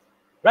mind,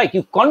 right?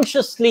 You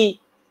consciously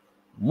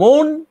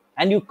mourn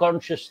and you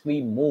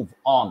consciously move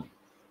on.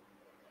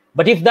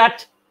 But if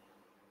that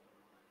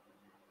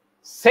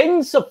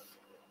sense of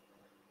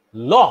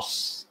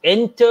loss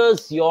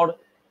enters your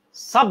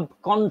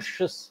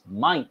subconscious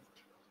mind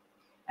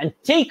and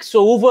takes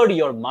over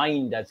your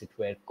mind, as it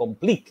were,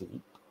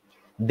 completely,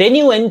 then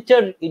you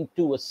enter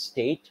into a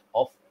state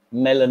of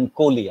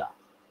melancholia.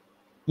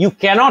 You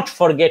cannot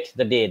forget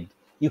the dead.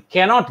 You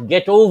cannot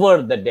get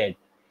over the dead.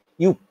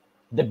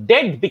 The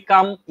dead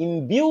become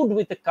imbued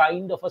with a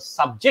kind of a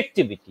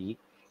subjectivity,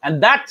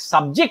 and that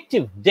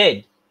subjective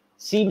dead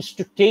seems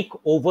to take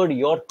over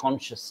your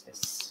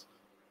consciousness.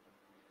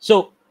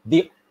 So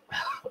the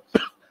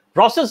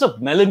process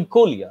of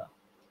melancholia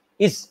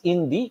is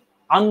in the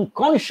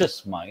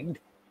unconscious mind,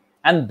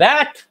 and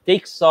that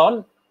takes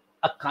on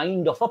a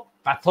kind of a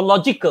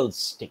pathological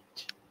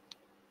state.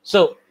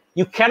 So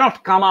you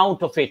cannot come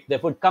out of it.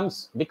 Therefore, it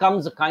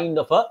becomes a kind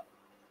of a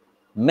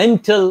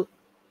mental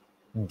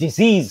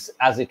disease,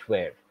 as it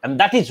were. And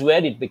that is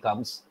where it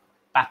becomes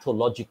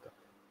pathological.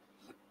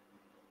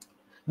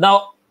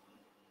 Now,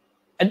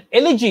 an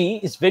elegy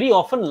is very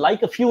often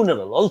like a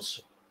funeral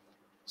also.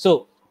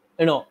 So,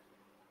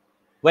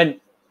 when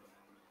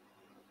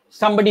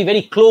somebody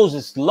very close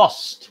is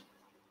lost,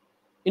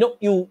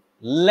 you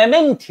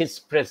lament his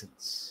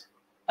presence,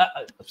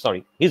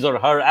 his or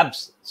her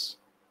absence.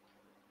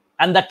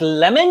 And that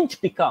lament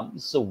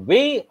becomes a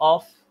way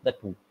of, that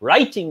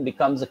writing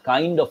becomes a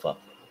kind of a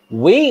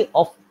way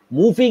of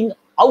moving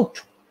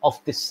out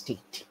of this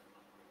state.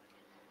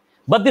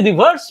 But the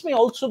reverse may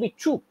also be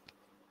true.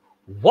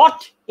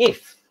 What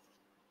if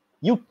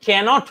you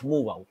cannot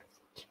move out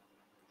of it?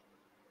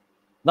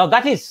 Now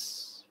that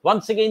is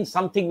once again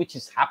something which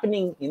is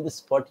happening in this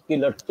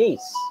particular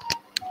case.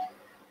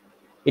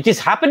 It is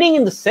happening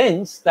in the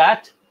sense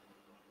that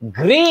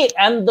Gray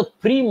and the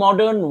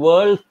pre-modern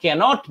world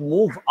cannot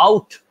move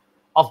out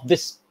of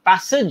this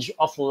passage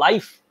of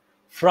life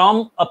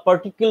from a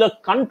particular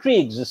country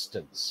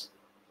existence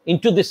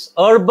into this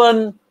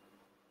urban,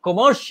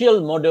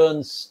 commercial,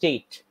 modern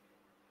state.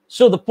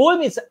 So the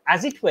poem is,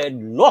 as it were,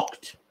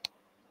 locked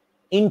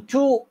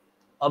into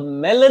a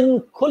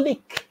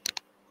melancholic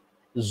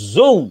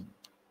zone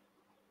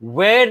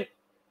where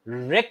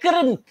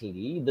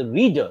recurrently the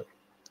reader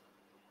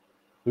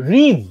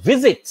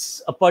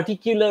revisits a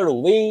particular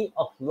way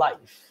of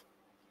life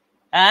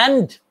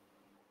and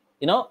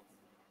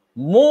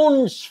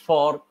mourns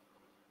for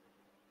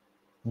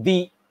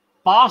the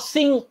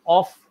passing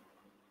of,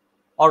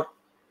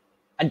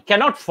 and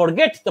cannot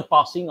forget the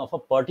passing of a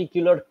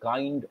particular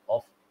kind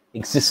of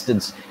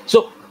existence.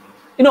 So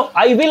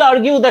I will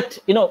argue that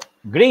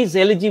Gray's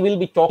elegy will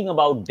be talking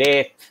about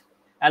death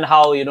and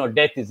how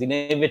death is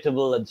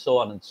inevitable and so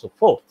on and so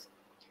forth.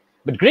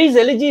 But Gray's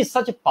elegy is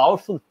such a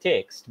powerful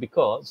text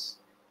because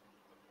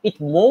it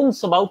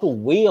mourns about a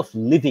way of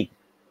living,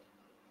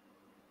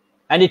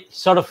 and it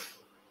sort of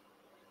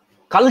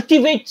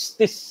cultivates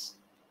this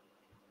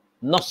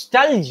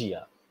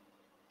nostalgia,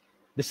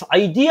 this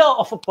idea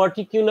of a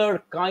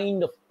particular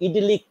kind of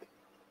idyllic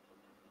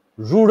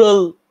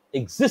rural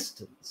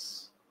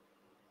existence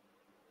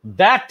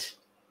that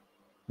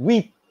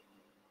we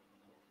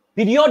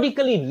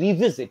periodically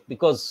revisit,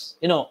 because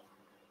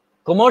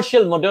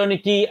commercial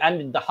modernity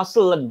and the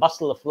hustle and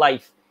bustle of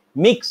life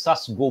makes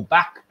us go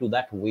back to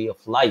that way of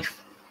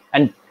life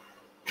and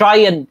try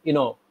and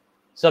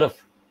sort of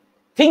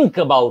think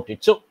about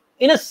it. So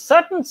in a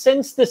certain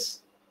sense, this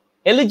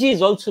elegy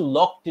is also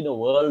locked in a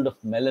world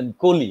of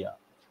melancholia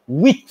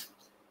with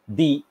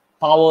the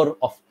power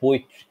of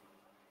poetry,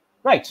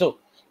 right? So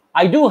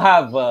I do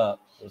have a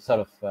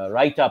sort of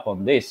write up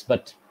on this,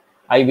 but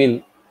I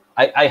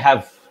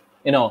have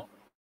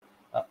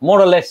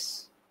more or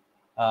less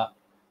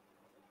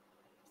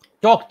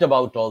talked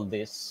about all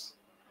this.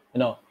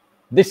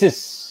 This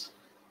is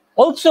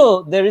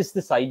also, there is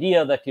this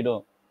idea that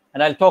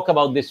and I'll talk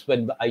about this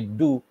when I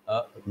do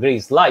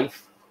Gray's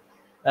life.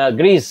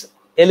 Gray's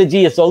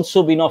elegy has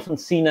also been often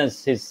seen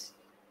as his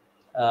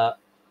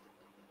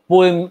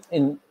poem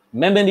in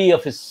memory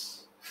of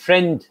his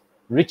friend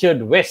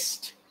Richard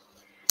West,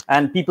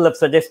 and people have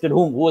suggested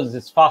who was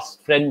his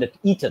fast friend at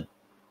Eton,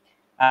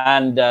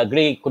 and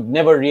Gray could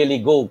never really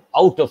go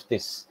out of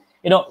this.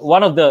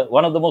 One of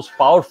the most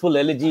powerful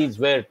elegies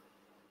where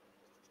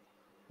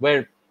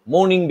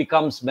mourning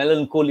becomes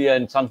melancholia,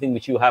 and something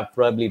which you have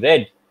probably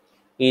read,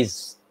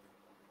 is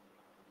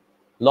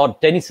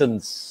Lord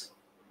Tennyson's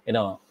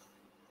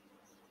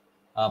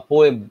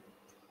poem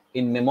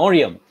In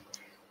Memoriam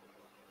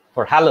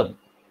for Hallam.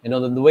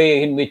 The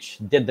way in which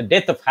the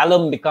death of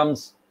Hallam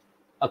becomes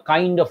a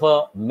kind of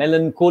a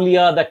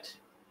melancholia that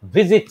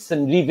visits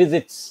and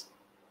revisits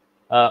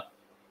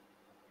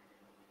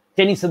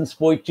Tennyson's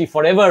poetry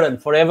forever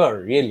and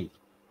forever, really.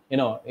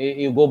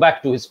 You go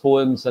back to his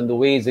poems and the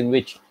ways in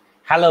which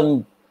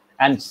Hallam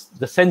and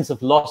the sense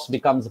of loss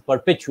becomes a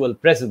perpetual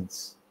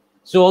presence.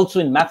 So also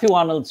in Matthew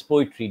Arnold's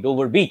poetry,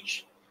 Dover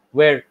Beach,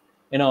 where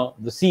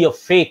the sea of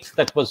fate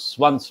that was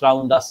once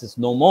round us is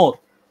no more.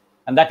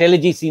 And that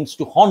elegy seems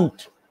to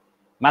haunt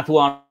Matthew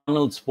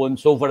Arnold's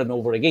poems over and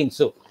over again.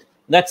 So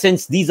in that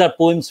sense, these are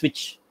poems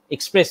which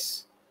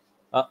express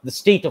the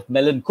state of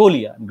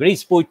melancholia. And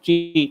Gray's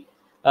poetry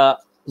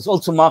is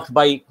also marked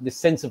by the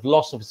sense of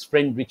loss of his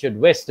friend Richard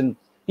West. And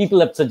people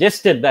have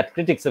suggested that,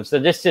 critics have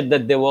suggested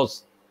that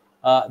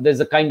there's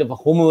a kind of a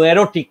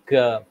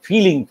homoerotic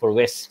feeling for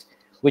West,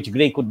 which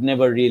Gray could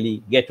never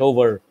really get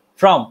over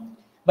from.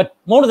 But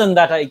more than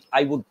that,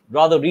 I would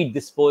rather read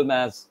this poem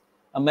as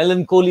a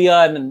melancholia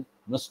and a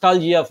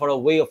nostalgia for a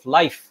way of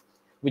life,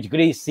 which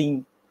Gray is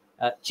seeing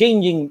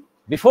changing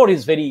before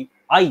his very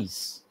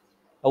eyes,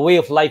 a way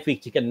of life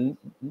which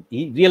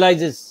he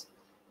realizes,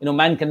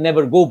 man can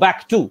never go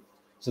back to.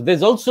 So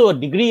there's also a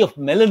degree of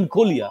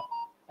melancholia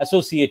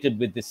associated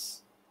with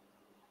this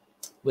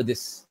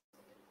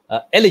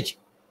elegy.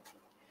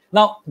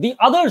 Now, the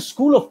other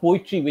school of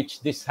poetry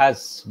which this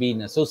has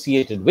been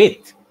associated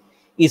with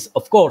is,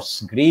 of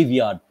course,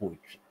 graveyard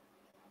poetry,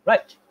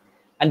 right?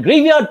 And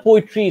graveyard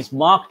poetry is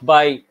marked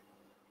by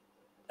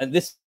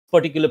this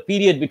particular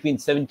period between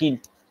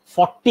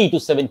 1740 to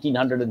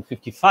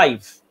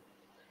 1755.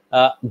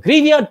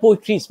 Graveyard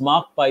poetry is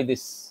marked by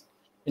this,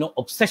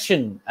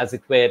 obsession, as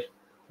it were,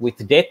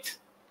 with death.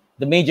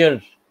 The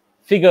major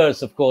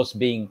figures, of course,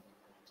 being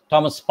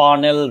Thomas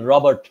Parnell,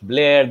 Robert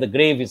Blair. The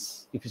grave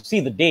is, if you see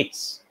the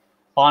dates,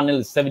 Parnell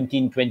is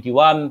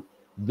 1721,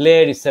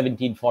 Blair is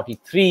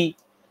 1743,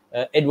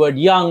 Edward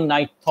Young,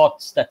 Night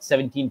Thoughts, that's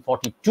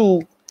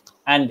 1742,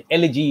 and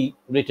Elegy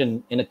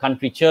written in a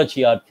country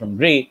churchyard from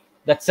Gray,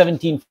 that's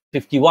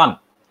 1751,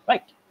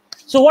 right?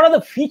 So what are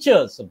the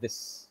features of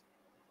this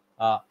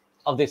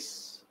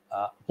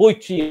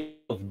poetry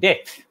of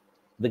death,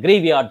 the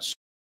graveyard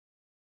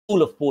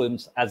school of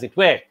poems, as it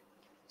were?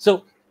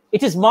 So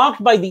it is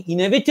marked by the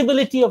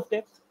inevitability of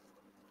death,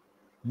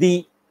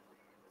 the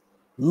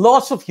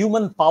loss of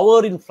human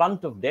power in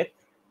front of death,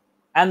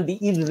 and the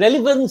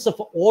irrelevance of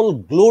all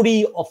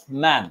glory of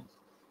man.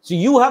 So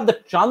you have the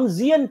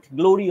transient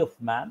glory of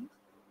man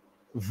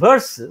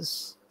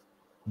versus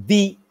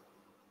the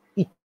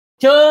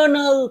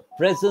eternal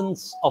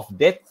presence of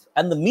death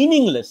and the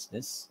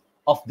meaninglessness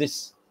of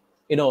this,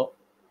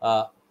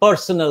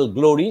 personal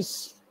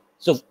glories.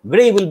 So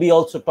Gray will be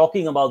also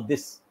talking about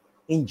this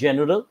in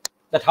general,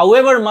 that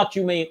however much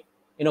you may,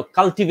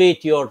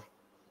 cultivate your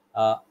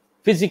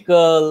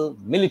physical,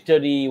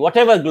 military,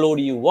 whatever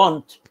glory you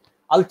want,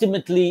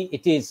 ultimately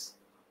it is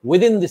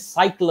within this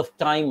cycle of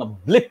time a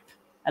blip,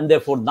 and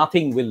therefore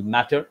nothing will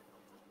matter.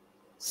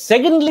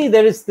 Secondly,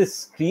 there is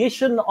this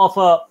creation of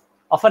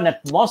an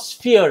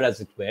atmosphere, as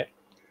it were,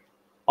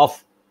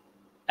 of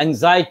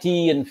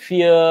anxiety and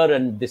fear,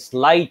 and this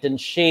light and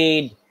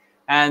shade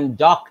and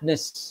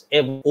darkness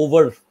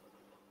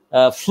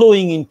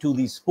flowing into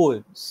these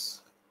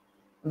poems.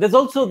 There's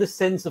also this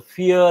sense of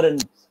fear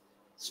and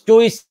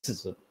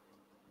stoicism.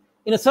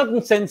 In a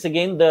certain sense,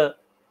 again, the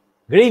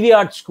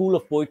graveyard school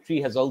of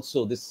poetry has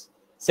also this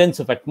sense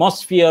of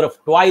atmosphere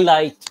of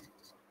twilight.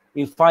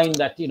 You find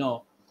that,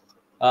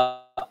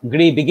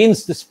 Gray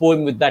begins this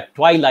poem with that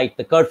twilight.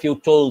 The curfew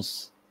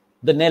tolls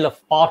the knell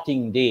of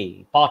parting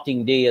day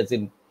as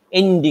in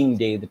ending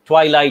day, the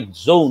twilight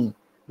zone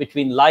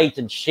between light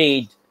and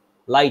shade,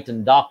 light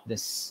and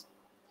darkness.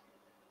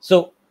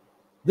 So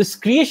this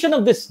creation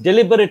of this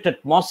deliberate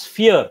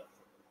atmosphere,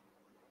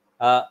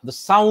 the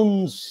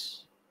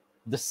sounds,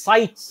 the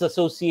sights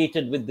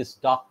associated with this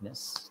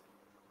darkness,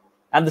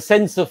 and the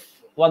sense of,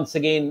 once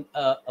again,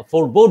 a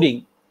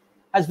foreboding,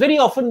 has very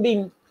often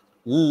been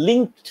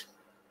linked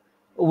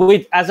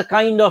with as a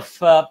kind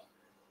of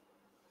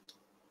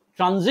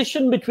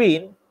transition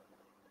between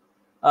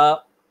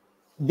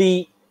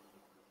the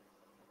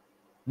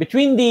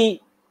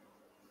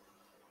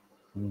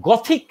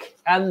Gothic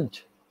and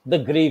the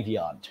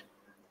graveyard.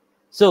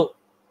 So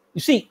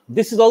you see,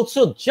 this is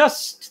also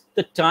just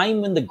the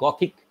time when the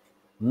Gothic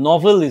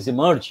novel is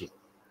emerging,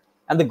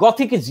 and the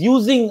Gothic is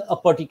using a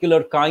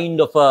particular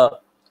kind of a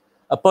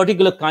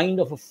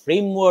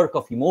framework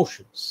of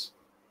emotions.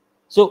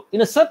 So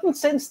in a certain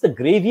sense, the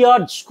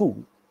graveyard school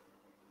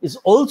is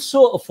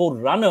also a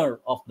forerunner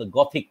of the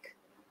Gothic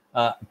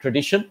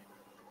tradition.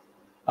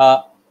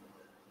 There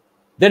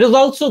is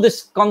also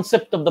this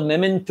concept of the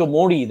memento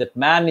mori, that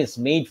man is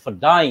made for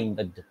dying,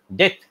 that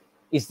death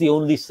is the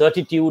only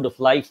certitude of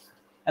life.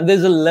 And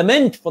there's a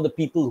lament for the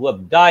people who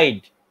have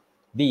died,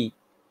 the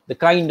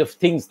kind of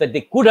things that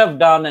they could have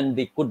done and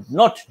they could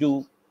not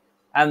do,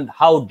 and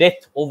how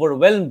death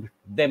overwhelmed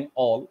them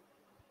all.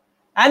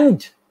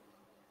 And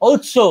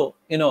also,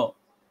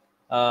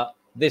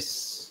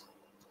 this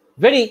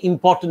very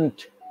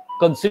important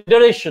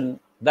consideration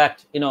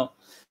that,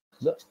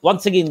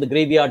 once again, the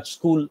graveyard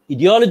school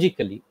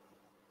ideologically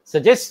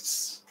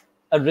suggests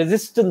a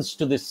resistance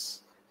to this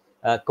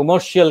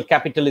commercial,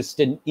 capitalist,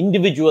 and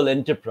individual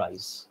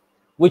enterprise,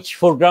 which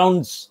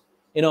foregrounds,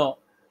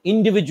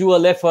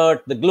 individual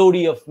effort, the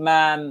glory of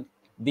man,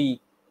 the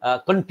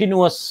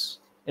continuous,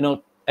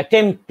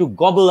 attempt to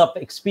gobble up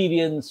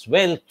experience,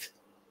 wealth.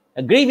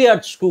 A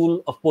graveyard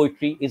school of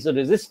poetry is a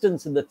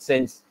resistance in that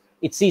sense.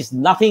 It sees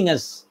nothing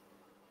as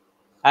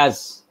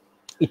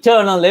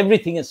eternal,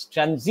 everything is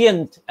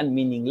transient and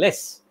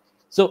meaningless.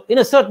 So in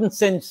a certain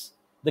sense,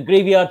 the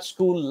graveyard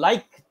school,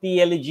 like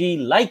the elegy,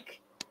 like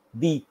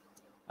the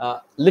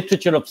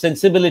literature of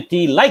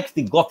sensibility, like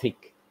the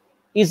Gothic,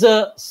 is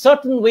a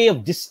certain way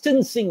of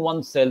distancing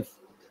oneself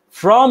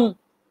from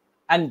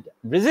and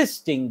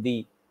resisting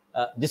the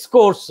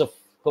discourse of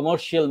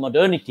commercial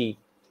modernity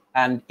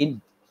and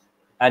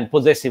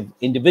possessive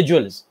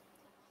individualism.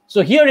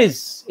 So here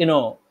is,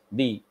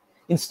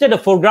 instead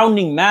of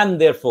foregrounding man,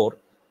 therefore,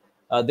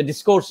 the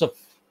discourse of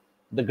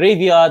the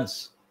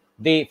graveyards,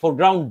 they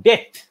foreground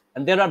death,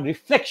 and there are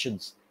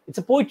reflections. It's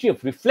a poetry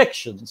of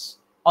reflections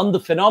on the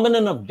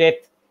phenomenon of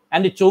death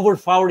and its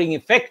overpowering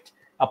effect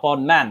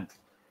upon man.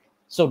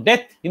 So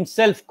death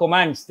himself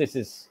commands, this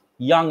is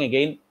Young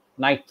again,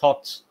 Night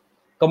Thoughts,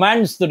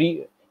 commands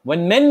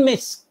when men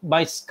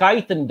by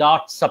scythe and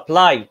dart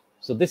supply.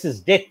 So this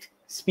is death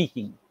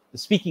speaking. The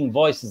speaking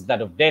voice is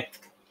that of death.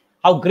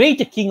 How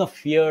great a king of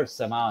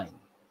fears am I.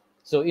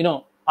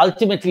 So,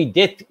 ultimately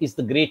death is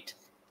the great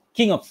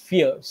king of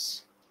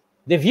fears.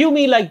 They view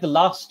me like the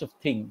last of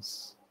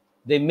things.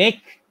 They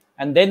make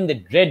and then they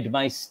dread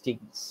my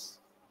stings.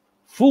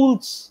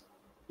 Fools,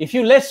 if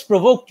you less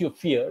provoked your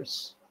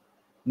fears,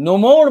 no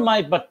more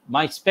but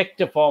my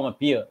spectre form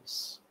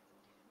appears.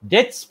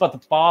 Death's but the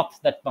path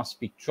that must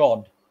be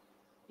trod,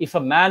 if a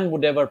man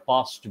would ever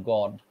pass to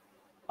God.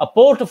 A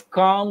port of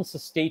calm's a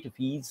state of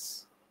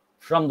ease,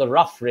 from the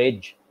rough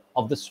rage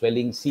of the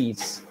swelling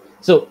seas.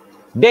 So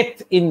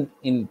death in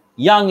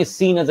Young is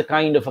seen as a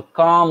kind of a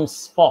calm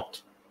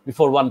spot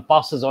before one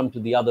passes on to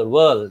the other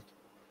world.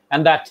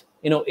 And that,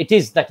 it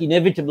is that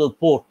inevitable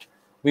port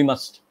we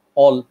must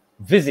all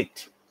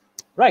visit.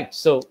 Right,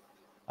 so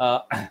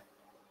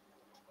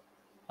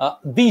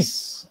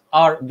these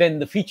are then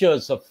the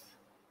features of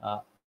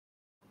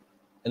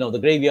the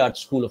graveyard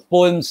school of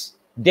poems.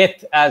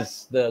 Death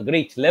as the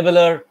great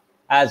leveler,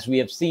 as we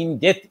have seen,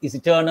 death is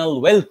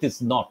eternal, wealth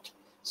is not.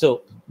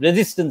 So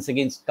resistance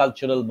against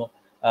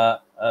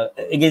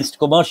against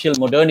commercial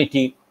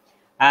modernity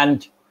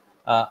and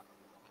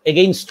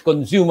against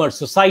consumer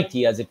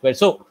society, as it were.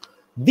 So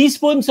these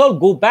poems all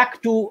go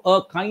back to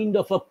a kind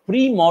of a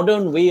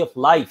pre-modern way of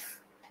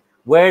life,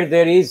 where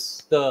there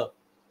is a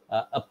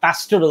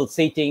pastoral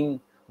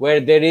setting, where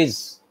there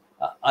is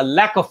a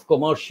lack of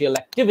commercial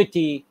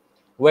activity,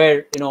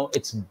 where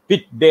it's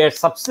bare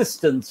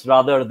subsistence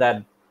rather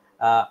than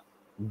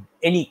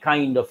any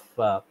kind of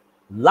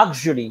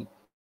luxury.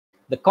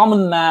 The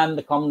common man,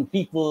 the common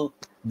people,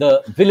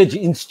 the village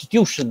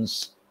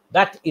institutions,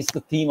 that is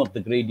the theme of the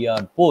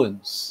graveyard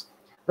poems.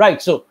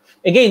 Right, so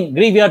again,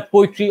 graveyard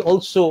poetry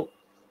also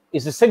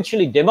is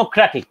essentially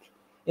democratic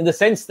in the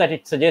sense that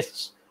it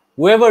suggests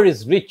whoever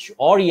is rich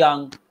or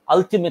young,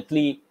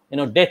 ultimately,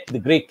 death, the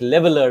great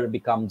leveler,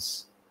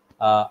 becomes,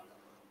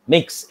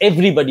 makes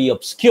everybody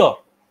obscure.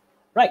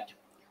 Right.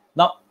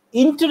 Now,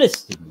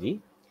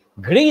 interestingly,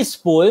 Gray's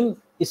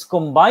poem is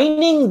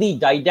combining the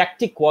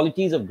didactic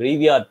qualities of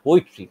graveyard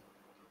poetry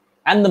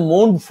and the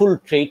mournful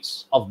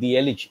traits of the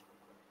elegy.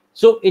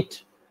 So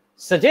it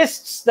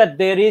suggests that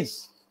there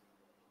is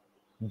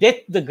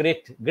death, the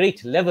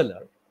great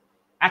leveler.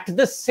 At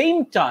the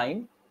same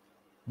time,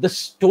 the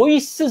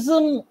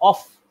stoicism of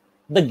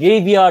the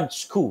graveyard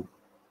school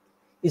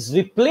is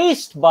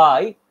replaced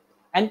by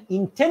an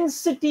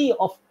intensity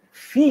of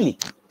feeling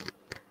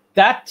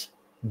that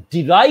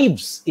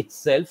derives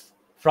itself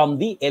from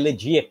the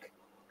elegiac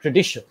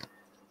tradition.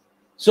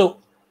 So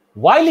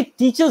while it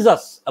teaches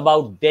us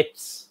about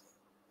death's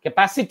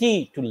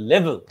capacity to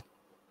level,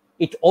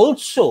 it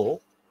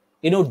also,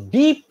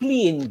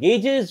 deeply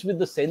engages with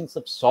the sense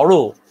of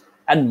sorrow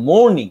and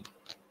mourning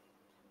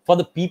for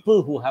the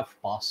people who have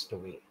passed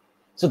away.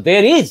 So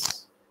there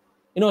is,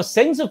 a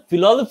sense of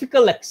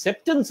philosophical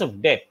acceptance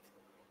of death.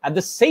 At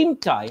the same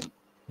time,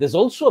 there's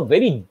also a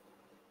very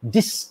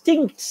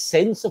distinct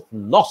sense of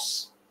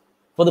loss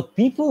for the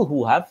people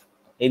who have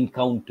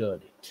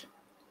encountered it.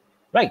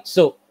 Right.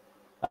 So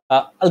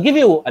I'll give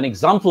you an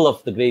example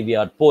of the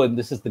graveyard poem.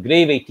 This is The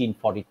Grave,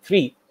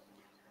 1843.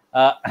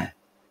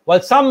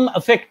 While some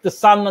affect the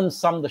sun and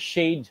some the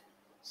shade,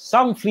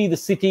 some flee the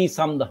city,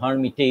 some the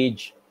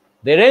hermitage,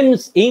 their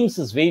aims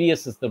as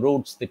various as the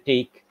roads they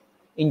take.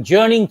 In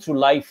journeying through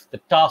life, the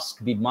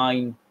task be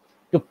mine,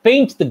 to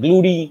paint the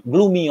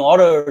gloomy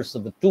horrors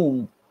of the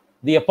tomb,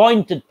 the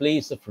appointed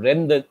place of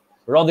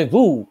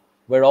rendezvous,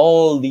 where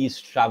all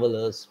these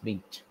travelers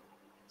meet.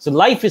 So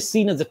life is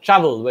seen as a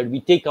travel where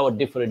we take our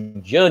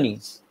different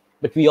journeys,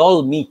 but we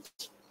all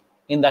meet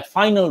in that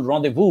final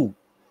rendezvous,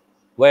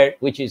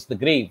 which is the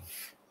grave.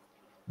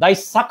 Thy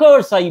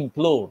succors I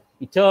implore,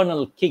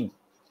 eternal King,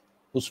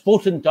 whose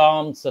potent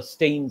arm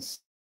sustains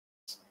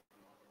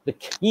the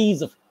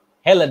keys of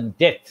hell and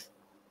death,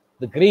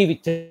 the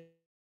grave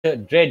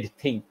dread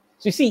thing.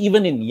 So you see,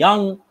 even in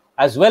Young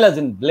as well as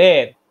in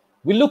Blair,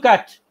 we look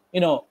at,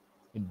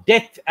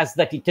 death as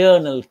that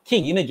eternal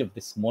king, image of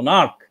this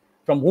monarch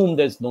from whom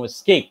there's no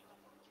escape.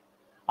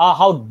 Ah,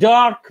 how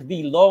dark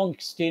the long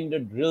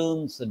extended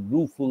realms and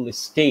rueful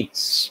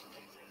estates,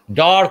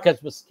 dark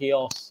as was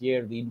chaos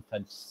ere the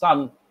infant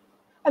sun,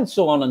 and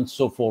so on and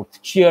so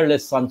forth.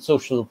 Cheerless,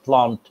 unsocial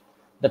plant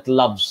that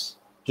loves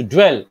to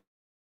dwell.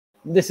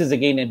 This is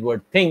again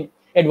Edward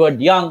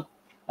Young.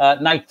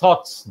 Night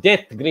thoughts,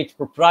 death, great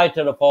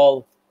proprietor of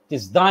all,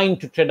 'tis thine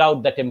to tread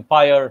out that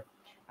empire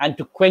and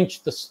to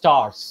quench the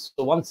stars.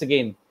 So once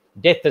again,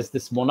 death as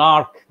this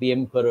monarch, the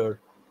emperor,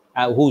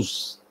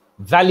 whose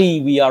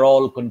valley we are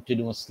all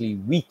continuously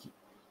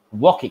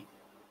walking.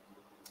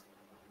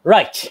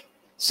 Right.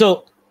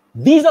 So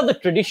these are the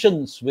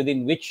traditions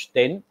within which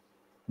then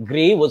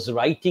Gray was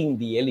writing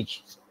the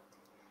elegy.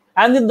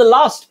 And in the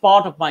last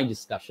part of my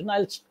discussion,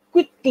 I'll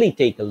quickly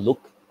take a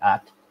look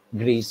at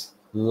Gray's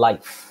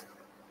life.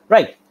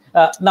 Right.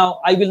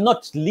 Now, I will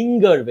not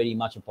linger very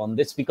much upon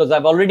this because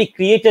I've already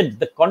created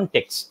the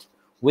context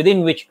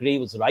within which Gray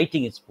was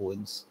writing his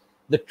poems,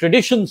 the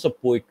traditions of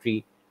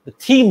poetry, the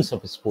themes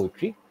of his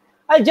poetry.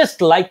 I'd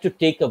just like to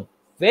take a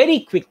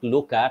very quick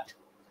look at,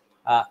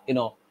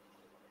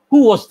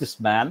 who was this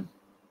man,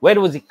 where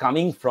was he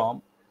coming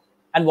from,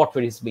 and what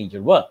were his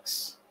major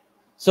works.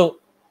 So,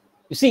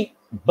 you see,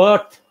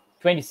 birth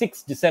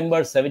 26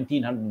 December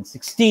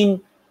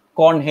 1716,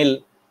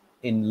 Cornhill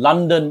in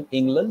London,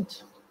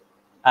 England.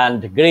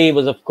 And Gray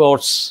was, of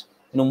course,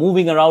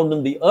 moving around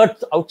in the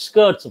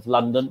outskirts of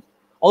London,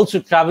 also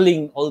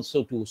traveling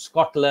also to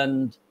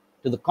Scotland,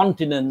 to the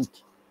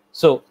continent.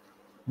 So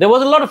there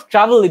was a lot of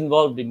travel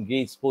involved in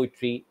Gray's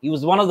poetry. He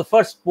was one of the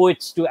first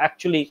poets to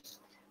actually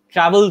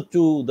travel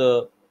to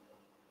the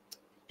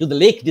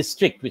Lake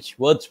District, which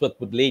Wordsworth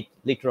would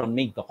later on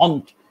make the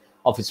haunt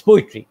of his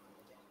poetry.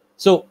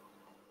 So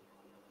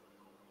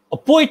a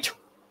poet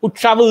who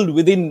traveled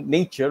within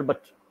nature,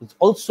 but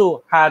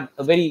also had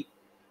a very,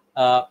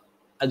 as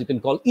you can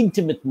call,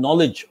 intimate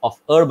knowledge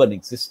of urban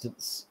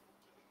existence.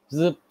 He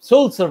is the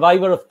sole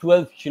survivor of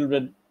 12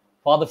 children.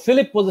 Father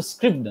Philip was a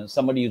scrivener,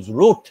 somebody who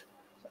wrote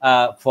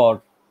as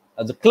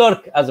a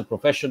clerk, as a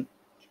profession.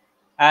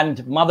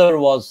 And mother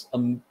was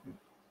a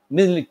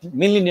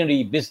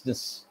millinery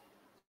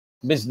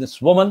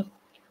businesswoman.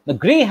 Now,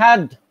 Gray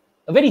had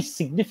a very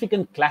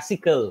significant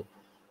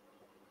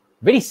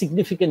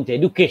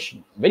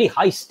education, very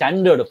high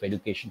standard of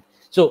education.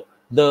 So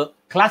the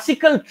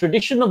classical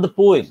tradition of the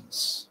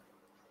poems,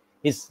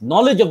 his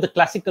knowledge of the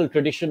classical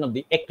tradition of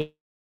the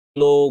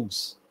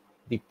eclogues,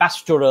 the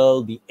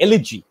pastoral, the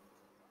elegy,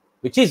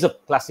 which is a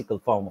classical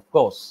form, of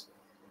course,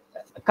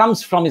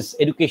 comes from his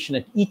education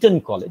at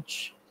Eton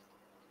College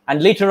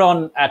and later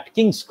on at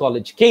King's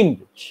College,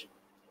 Cambridge.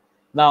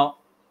 Now,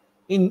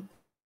 in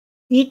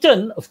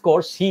Eton, of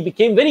course, he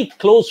became very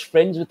close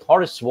friends with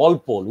Horace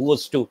Walpole, who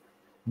was to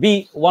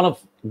be one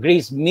of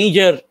Gray's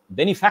major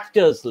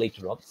benefactors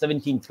later on,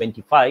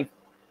 1725.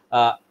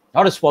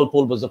 Horace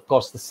Walpole was, of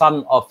course, the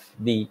son of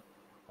the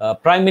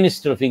Prime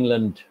Minister of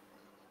England,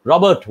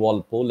 Robert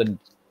Walpole, and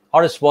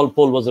Horace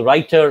Walpole was a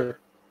writer,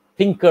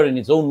 thinker in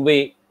his own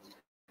way.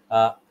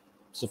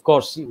 So, of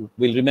course, you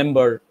will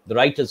remember the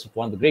writers of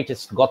one of the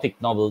greatest Gothic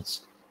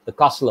novels, The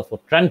Castle of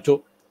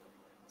Otranto.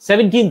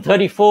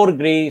 1734,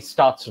 Gray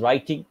starts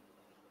writing.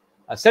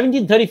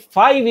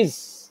 1735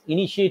 is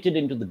initiated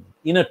into the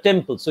Inner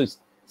Temple, so he's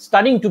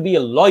studying to be a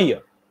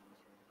lawyer,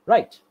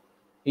 right?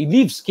 He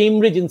leaves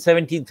Cambridge in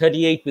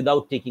 1738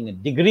 without taking a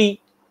degree,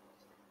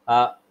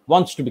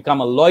 wants to become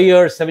a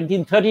lawyer.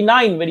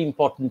 1739, very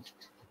important,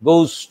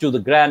 goes for the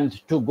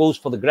grand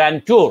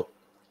tour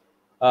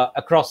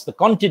across the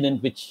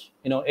continent, which,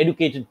 you know,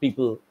 educated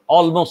people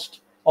almost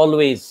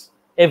always,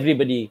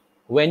 everybody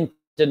went.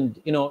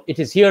 And, you know, it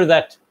is here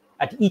that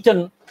at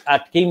Eton,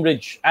 at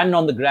Cambridge, and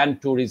on the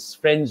grand tour, is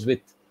friends with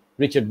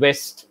Richard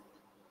West,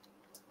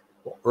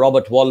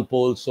 Robert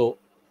Walpole. So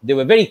they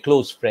were very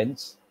close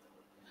friends.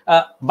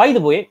 By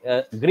the way,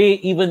 Gray,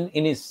 even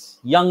in his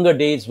younger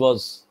days,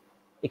 was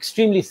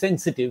extremely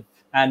sensitive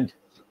and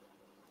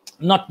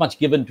not much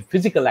given to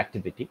physical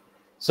activity.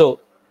 So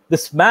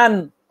this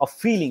man of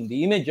feeling,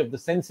 the image of the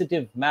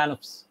sensitive man of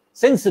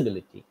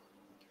sensibility,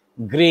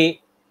 Gray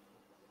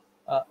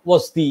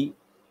was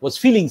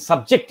feeling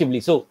subjectively.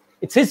 So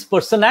it's his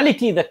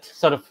personality that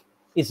sort of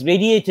is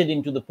radiated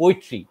into the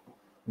poetry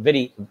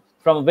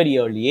from a very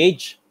early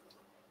age.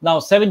 Now,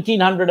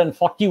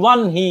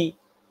 1741, he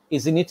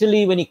is in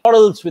Italy when he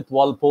quarrels with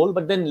Walpole,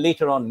 but then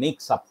later on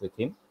makes up with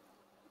him.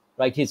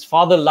 Right, his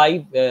father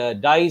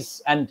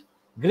dies, and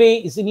Gray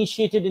is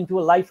initiated into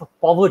a life of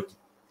poverty.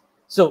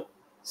 So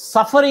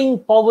suffering,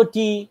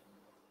 poverty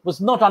was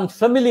not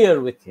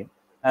unfamiliar with him,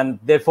 and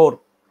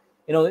therefore,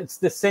 you know, it's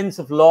the sense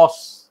of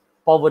loss,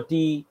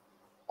 poverty,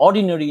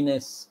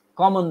 ordinariness,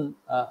 common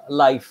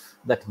life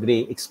that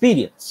Gray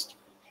experienced.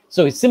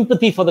 So his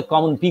sympathy for the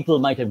common people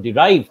might have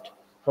derived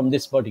from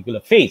this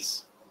particular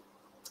phase.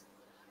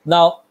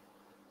 Now,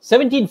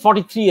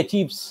 1743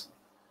 achieves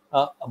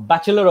a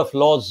Bachelor of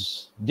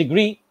Laws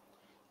degree,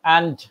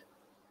 and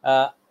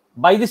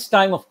by this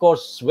time, of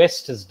course,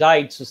 West has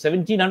died. So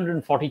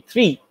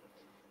 1743,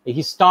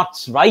 he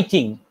starts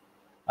writing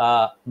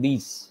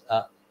these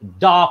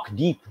dark,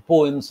 deep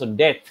poems on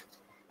death,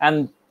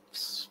 and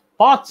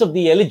parts of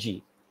the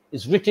elegy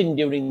is written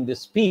during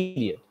this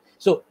period.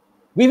 So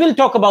we will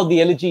talk about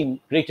the elegy in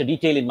greater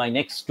detail in my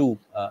next two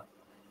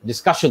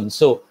discussions.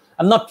 So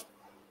I'm not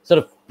sort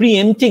of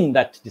preempting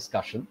that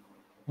discussion,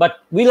 but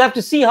we'll have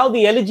to see how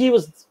the elegy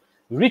was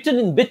written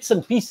in bits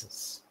and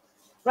pieces,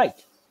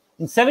 right?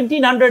 In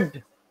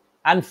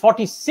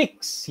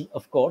 1746,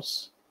 of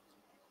course,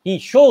 he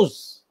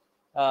shows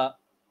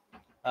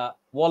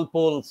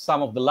Walpole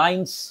some of the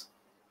lines.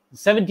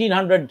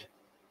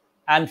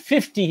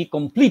 1750, he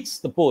completes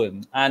the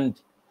poem,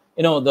 and,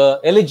 you know, the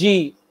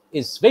elegy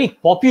is very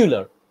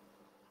popular,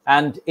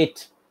 and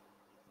it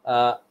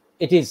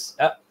is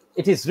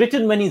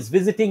written when he's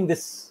visiting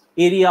this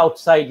area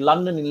outside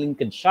London in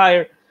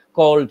Lincolnshire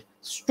called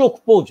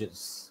Stoke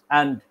Poges.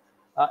 And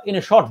in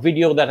a short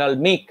video that I'll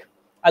make,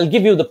 I'll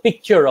give you the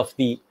picture of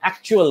the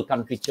actual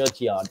country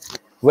churchyard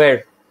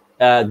where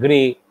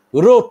Gray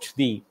wrote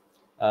the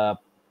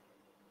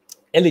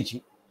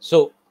elegy.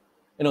 So,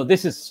 you know,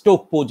 this is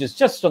Stoke Poges,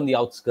 just on the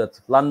outskirts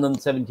of London.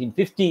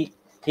 1750,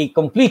 he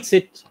completes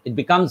it. It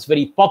becomes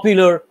very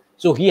popular,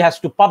 so he has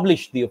to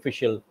publish the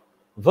official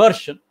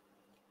version.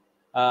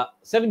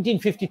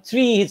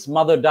 1753, his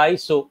mother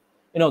dies. So,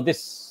 you know,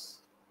 this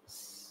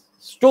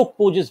Stoke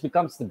Poges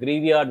becomes the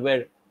graveyard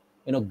where,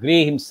 you know,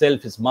 Gray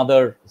himself, his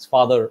mother, his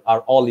father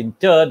are all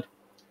interred,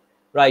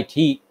 right?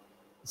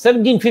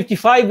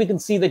 1755, we can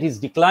see that he's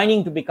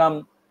declining to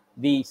become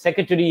the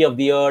secretary of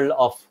the Earl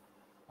of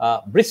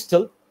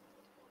Bristol.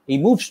 He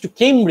moves to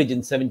Cambridge in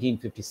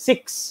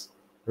 1756,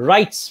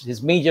 writes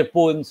his major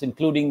poems,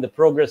 including The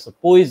Progress of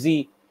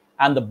Poesy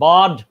and The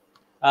Bard.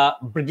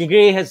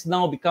 Gray has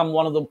now become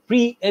one of the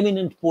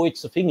preeminent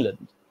poets of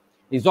England.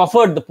 He's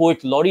offered the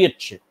poet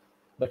laureateship,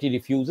 but he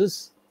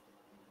refuses.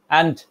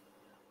 And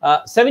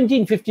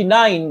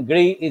 1759,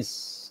 Gray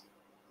is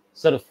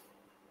sort of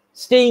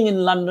staying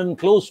in London,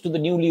 close to the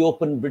newly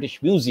opened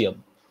British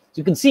Museum. So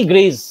you can see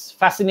Gray's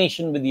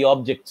fascination with the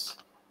objects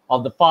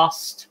of the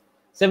past.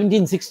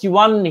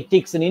 1761, he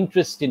takes an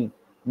interest in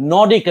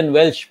Nordic and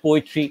Welsh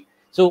poetry.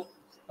 So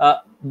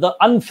the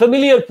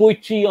unfamiliar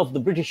poetry of the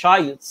British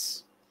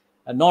Isles,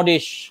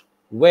 Nordish,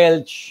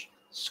 Welsh,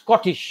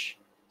 Scottish.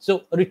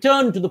 So a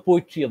return to the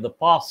poetry of the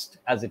past,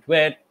 as it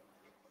were,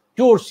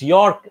 tours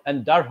York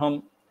and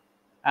Durham,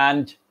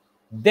 and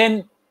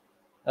then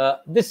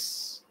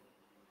this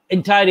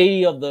entire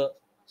area of the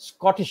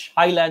Scottish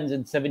Highlands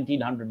in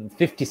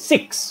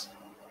 1756,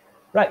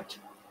 right?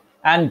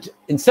 And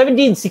in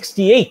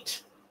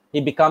 1768,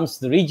 he becomes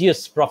the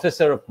Regius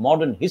Professor of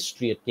Modern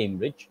History at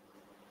Cambridge.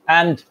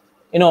 And,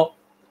 you know,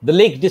 the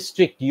Lake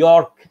District,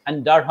 York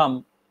and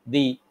Durham,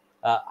 the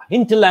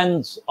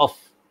hinterlands of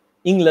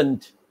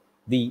England,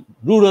 the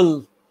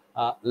rural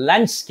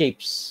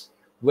landscapes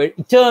were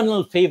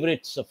eternal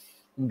favorites of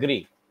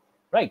Gray,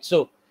 right?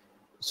 So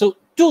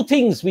two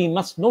things we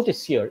must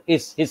notice here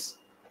is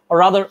or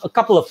rather a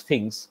couple of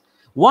things.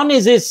 One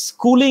is his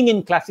schooling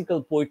in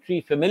classical poetry,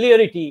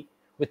 familiarity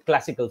with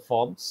classical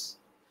forms.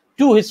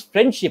 Two, his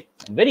friendship,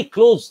 very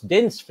close,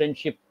 dense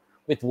friendship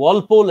with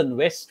Walpole and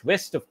West.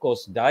 West, of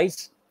course,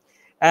 dies.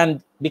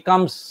 and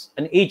becomes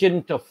an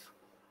agent of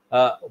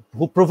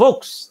who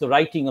provokes the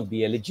writing of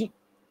the elegy.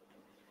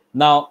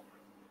 Now,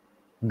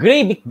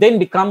 Gray then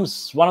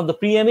becomes one of the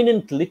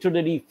preeminent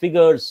literary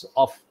figures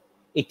of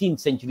 18th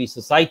century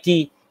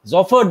society. Is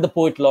offered the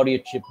poet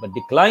laureateship but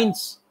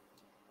declines,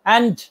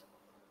 and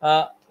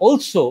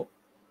also,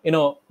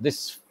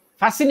 this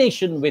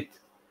fascination with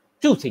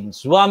two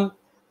things: one,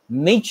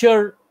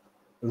 nature,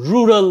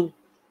 rural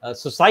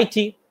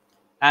society,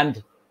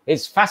 and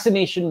his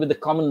fascination with the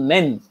common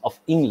men of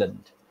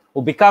England,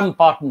 who become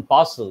part and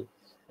parcel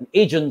and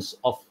agents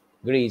of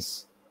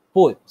Gray's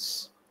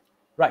poems.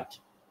 Right.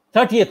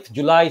 30th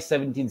July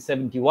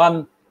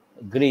 1771,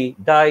 Gray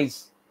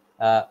dies,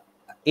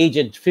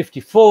 aged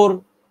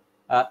 54,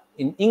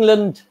 in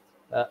England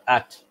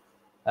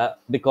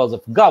because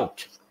of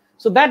gout.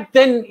 So that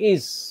then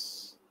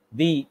is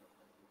the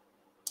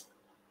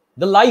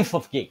life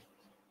of Gray.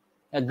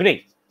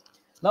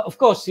 Now, of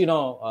course,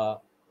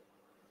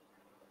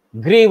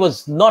 Gray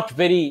was not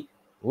very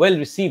well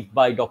received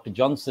by Dr.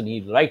 Johnson.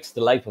 He writes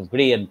the life of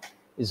Gray and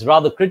is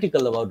rather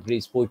critical about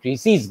Gray's poetry. He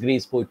sees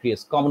Gray's poetry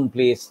as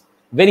commonplace,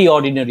 very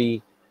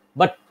ordinary,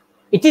 but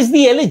it is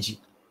the elegy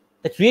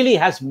that really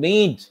has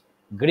made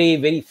Gray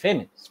very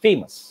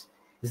famous.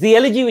 It's the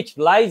elegy which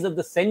lies at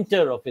the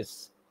center of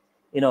his,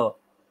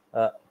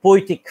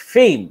 poetic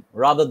fame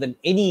rather than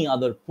any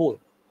other poem.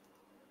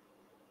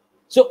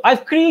 So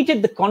I've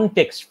created the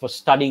context for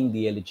studying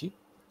the elegy.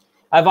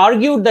 I've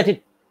argued that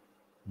it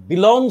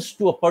belongs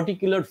to a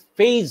particular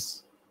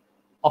phase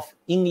of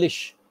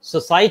English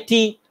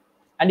society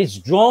and is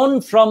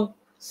drawn from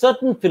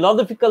certain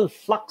philosophical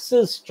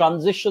fluxes,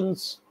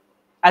 transitions,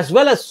 as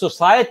well as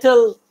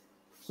societal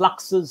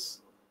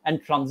fluxes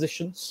and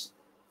transitions.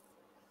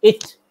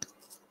 It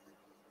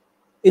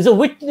is a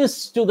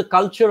witness to the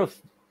culture of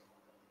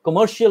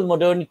commercial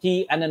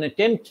modernity and an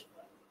attempt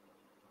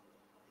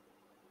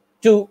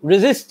to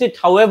resist it,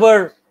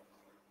 however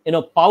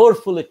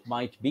powerful it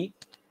might be.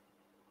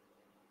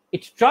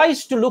 It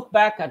tries to look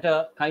back at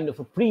a kind of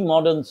a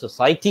pre-modern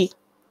society.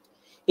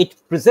 It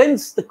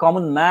presents the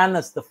common man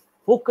as the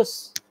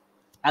focus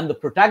and the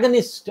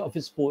protagonist of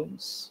his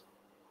poems,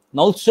 and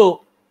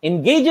also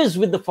engages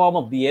with the form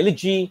of the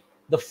elegy,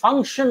 the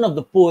function of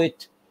the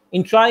poet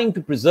in trying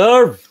to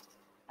preserve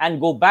and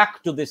go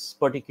back to this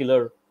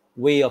particular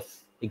way of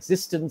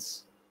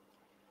existence.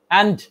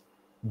 And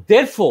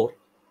therefore,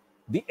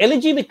 the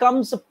elegy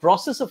becomes a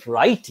process of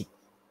writing,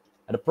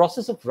 and a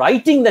process of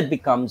writing that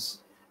becomes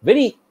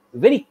very,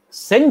 very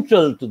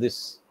central to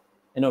this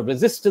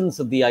resistance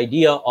of the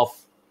idea of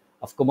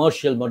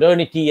commercial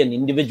modernity and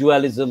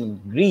individualism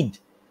and greed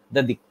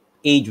that the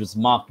age was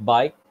marked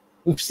by.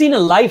 We've seen a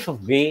life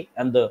of Gray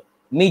and the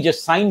major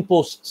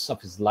signposts of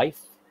his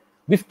life.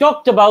 We've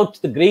talked about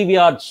the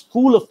Graveyard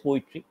School of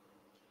Poetry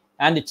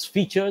and its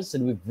features,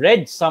 and we've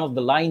read some of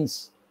the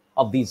lines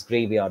of these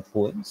Graveyard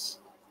poems.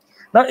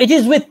 Now, it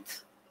is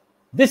with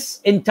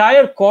this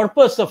entire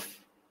corpus of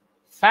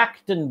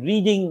fact and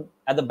reading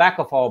at the back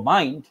of our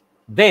mind,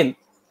 then,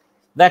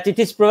 that it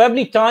is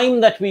probably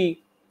time that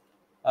we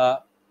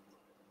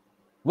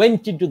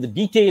went into the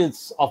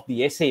details of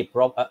the essay,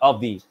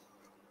 of the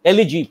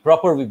elegy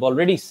proper. We've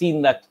already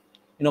seen that,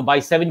 by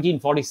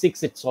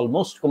 1746, it's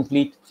almost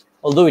complete,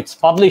 although it's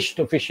published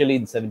officially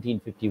in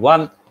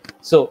 1751.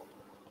 So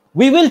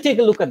we will take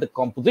a look at the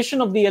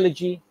composition of the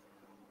elegy,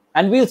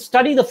 and we'll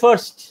study the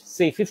first,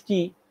 say,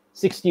 50,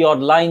 60 odd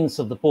lines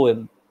of the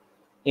poem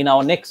in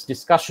our next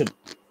discussion.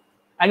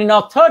 And in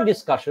our third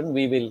discussion,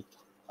 we will,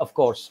 of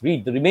course,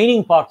 read the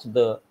remaining parts of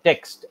the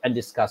text and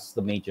discuss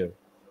the major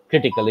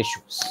critical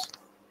issues.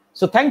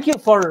 So thank you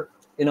for,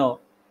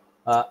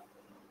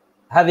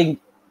 having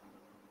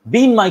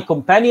been my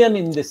companion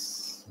in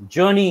this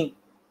journey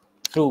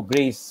through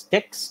Gray's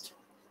text,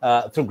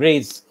 through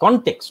Gray's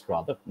context,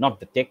 rather, not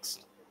the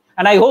text.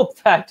 And I hope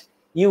that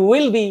you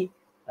will be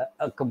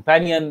a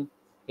companion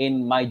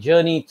in my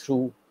journey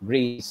through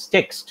Gray's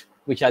text,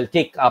 which I'll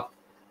take up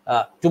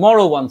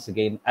tomorrow once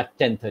again at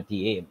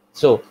 10:30 a.m.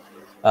 So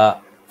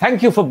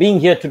thank you for being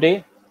here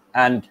today,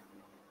 and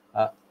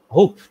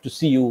hope to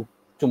see you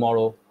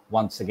tomorrow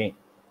once again.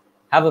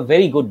 Have a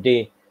very good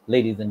day,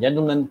 ladies and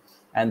gentlemen,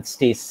 and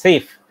stay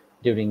safe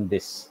during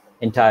this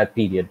entire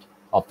period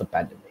of the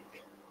pandemic.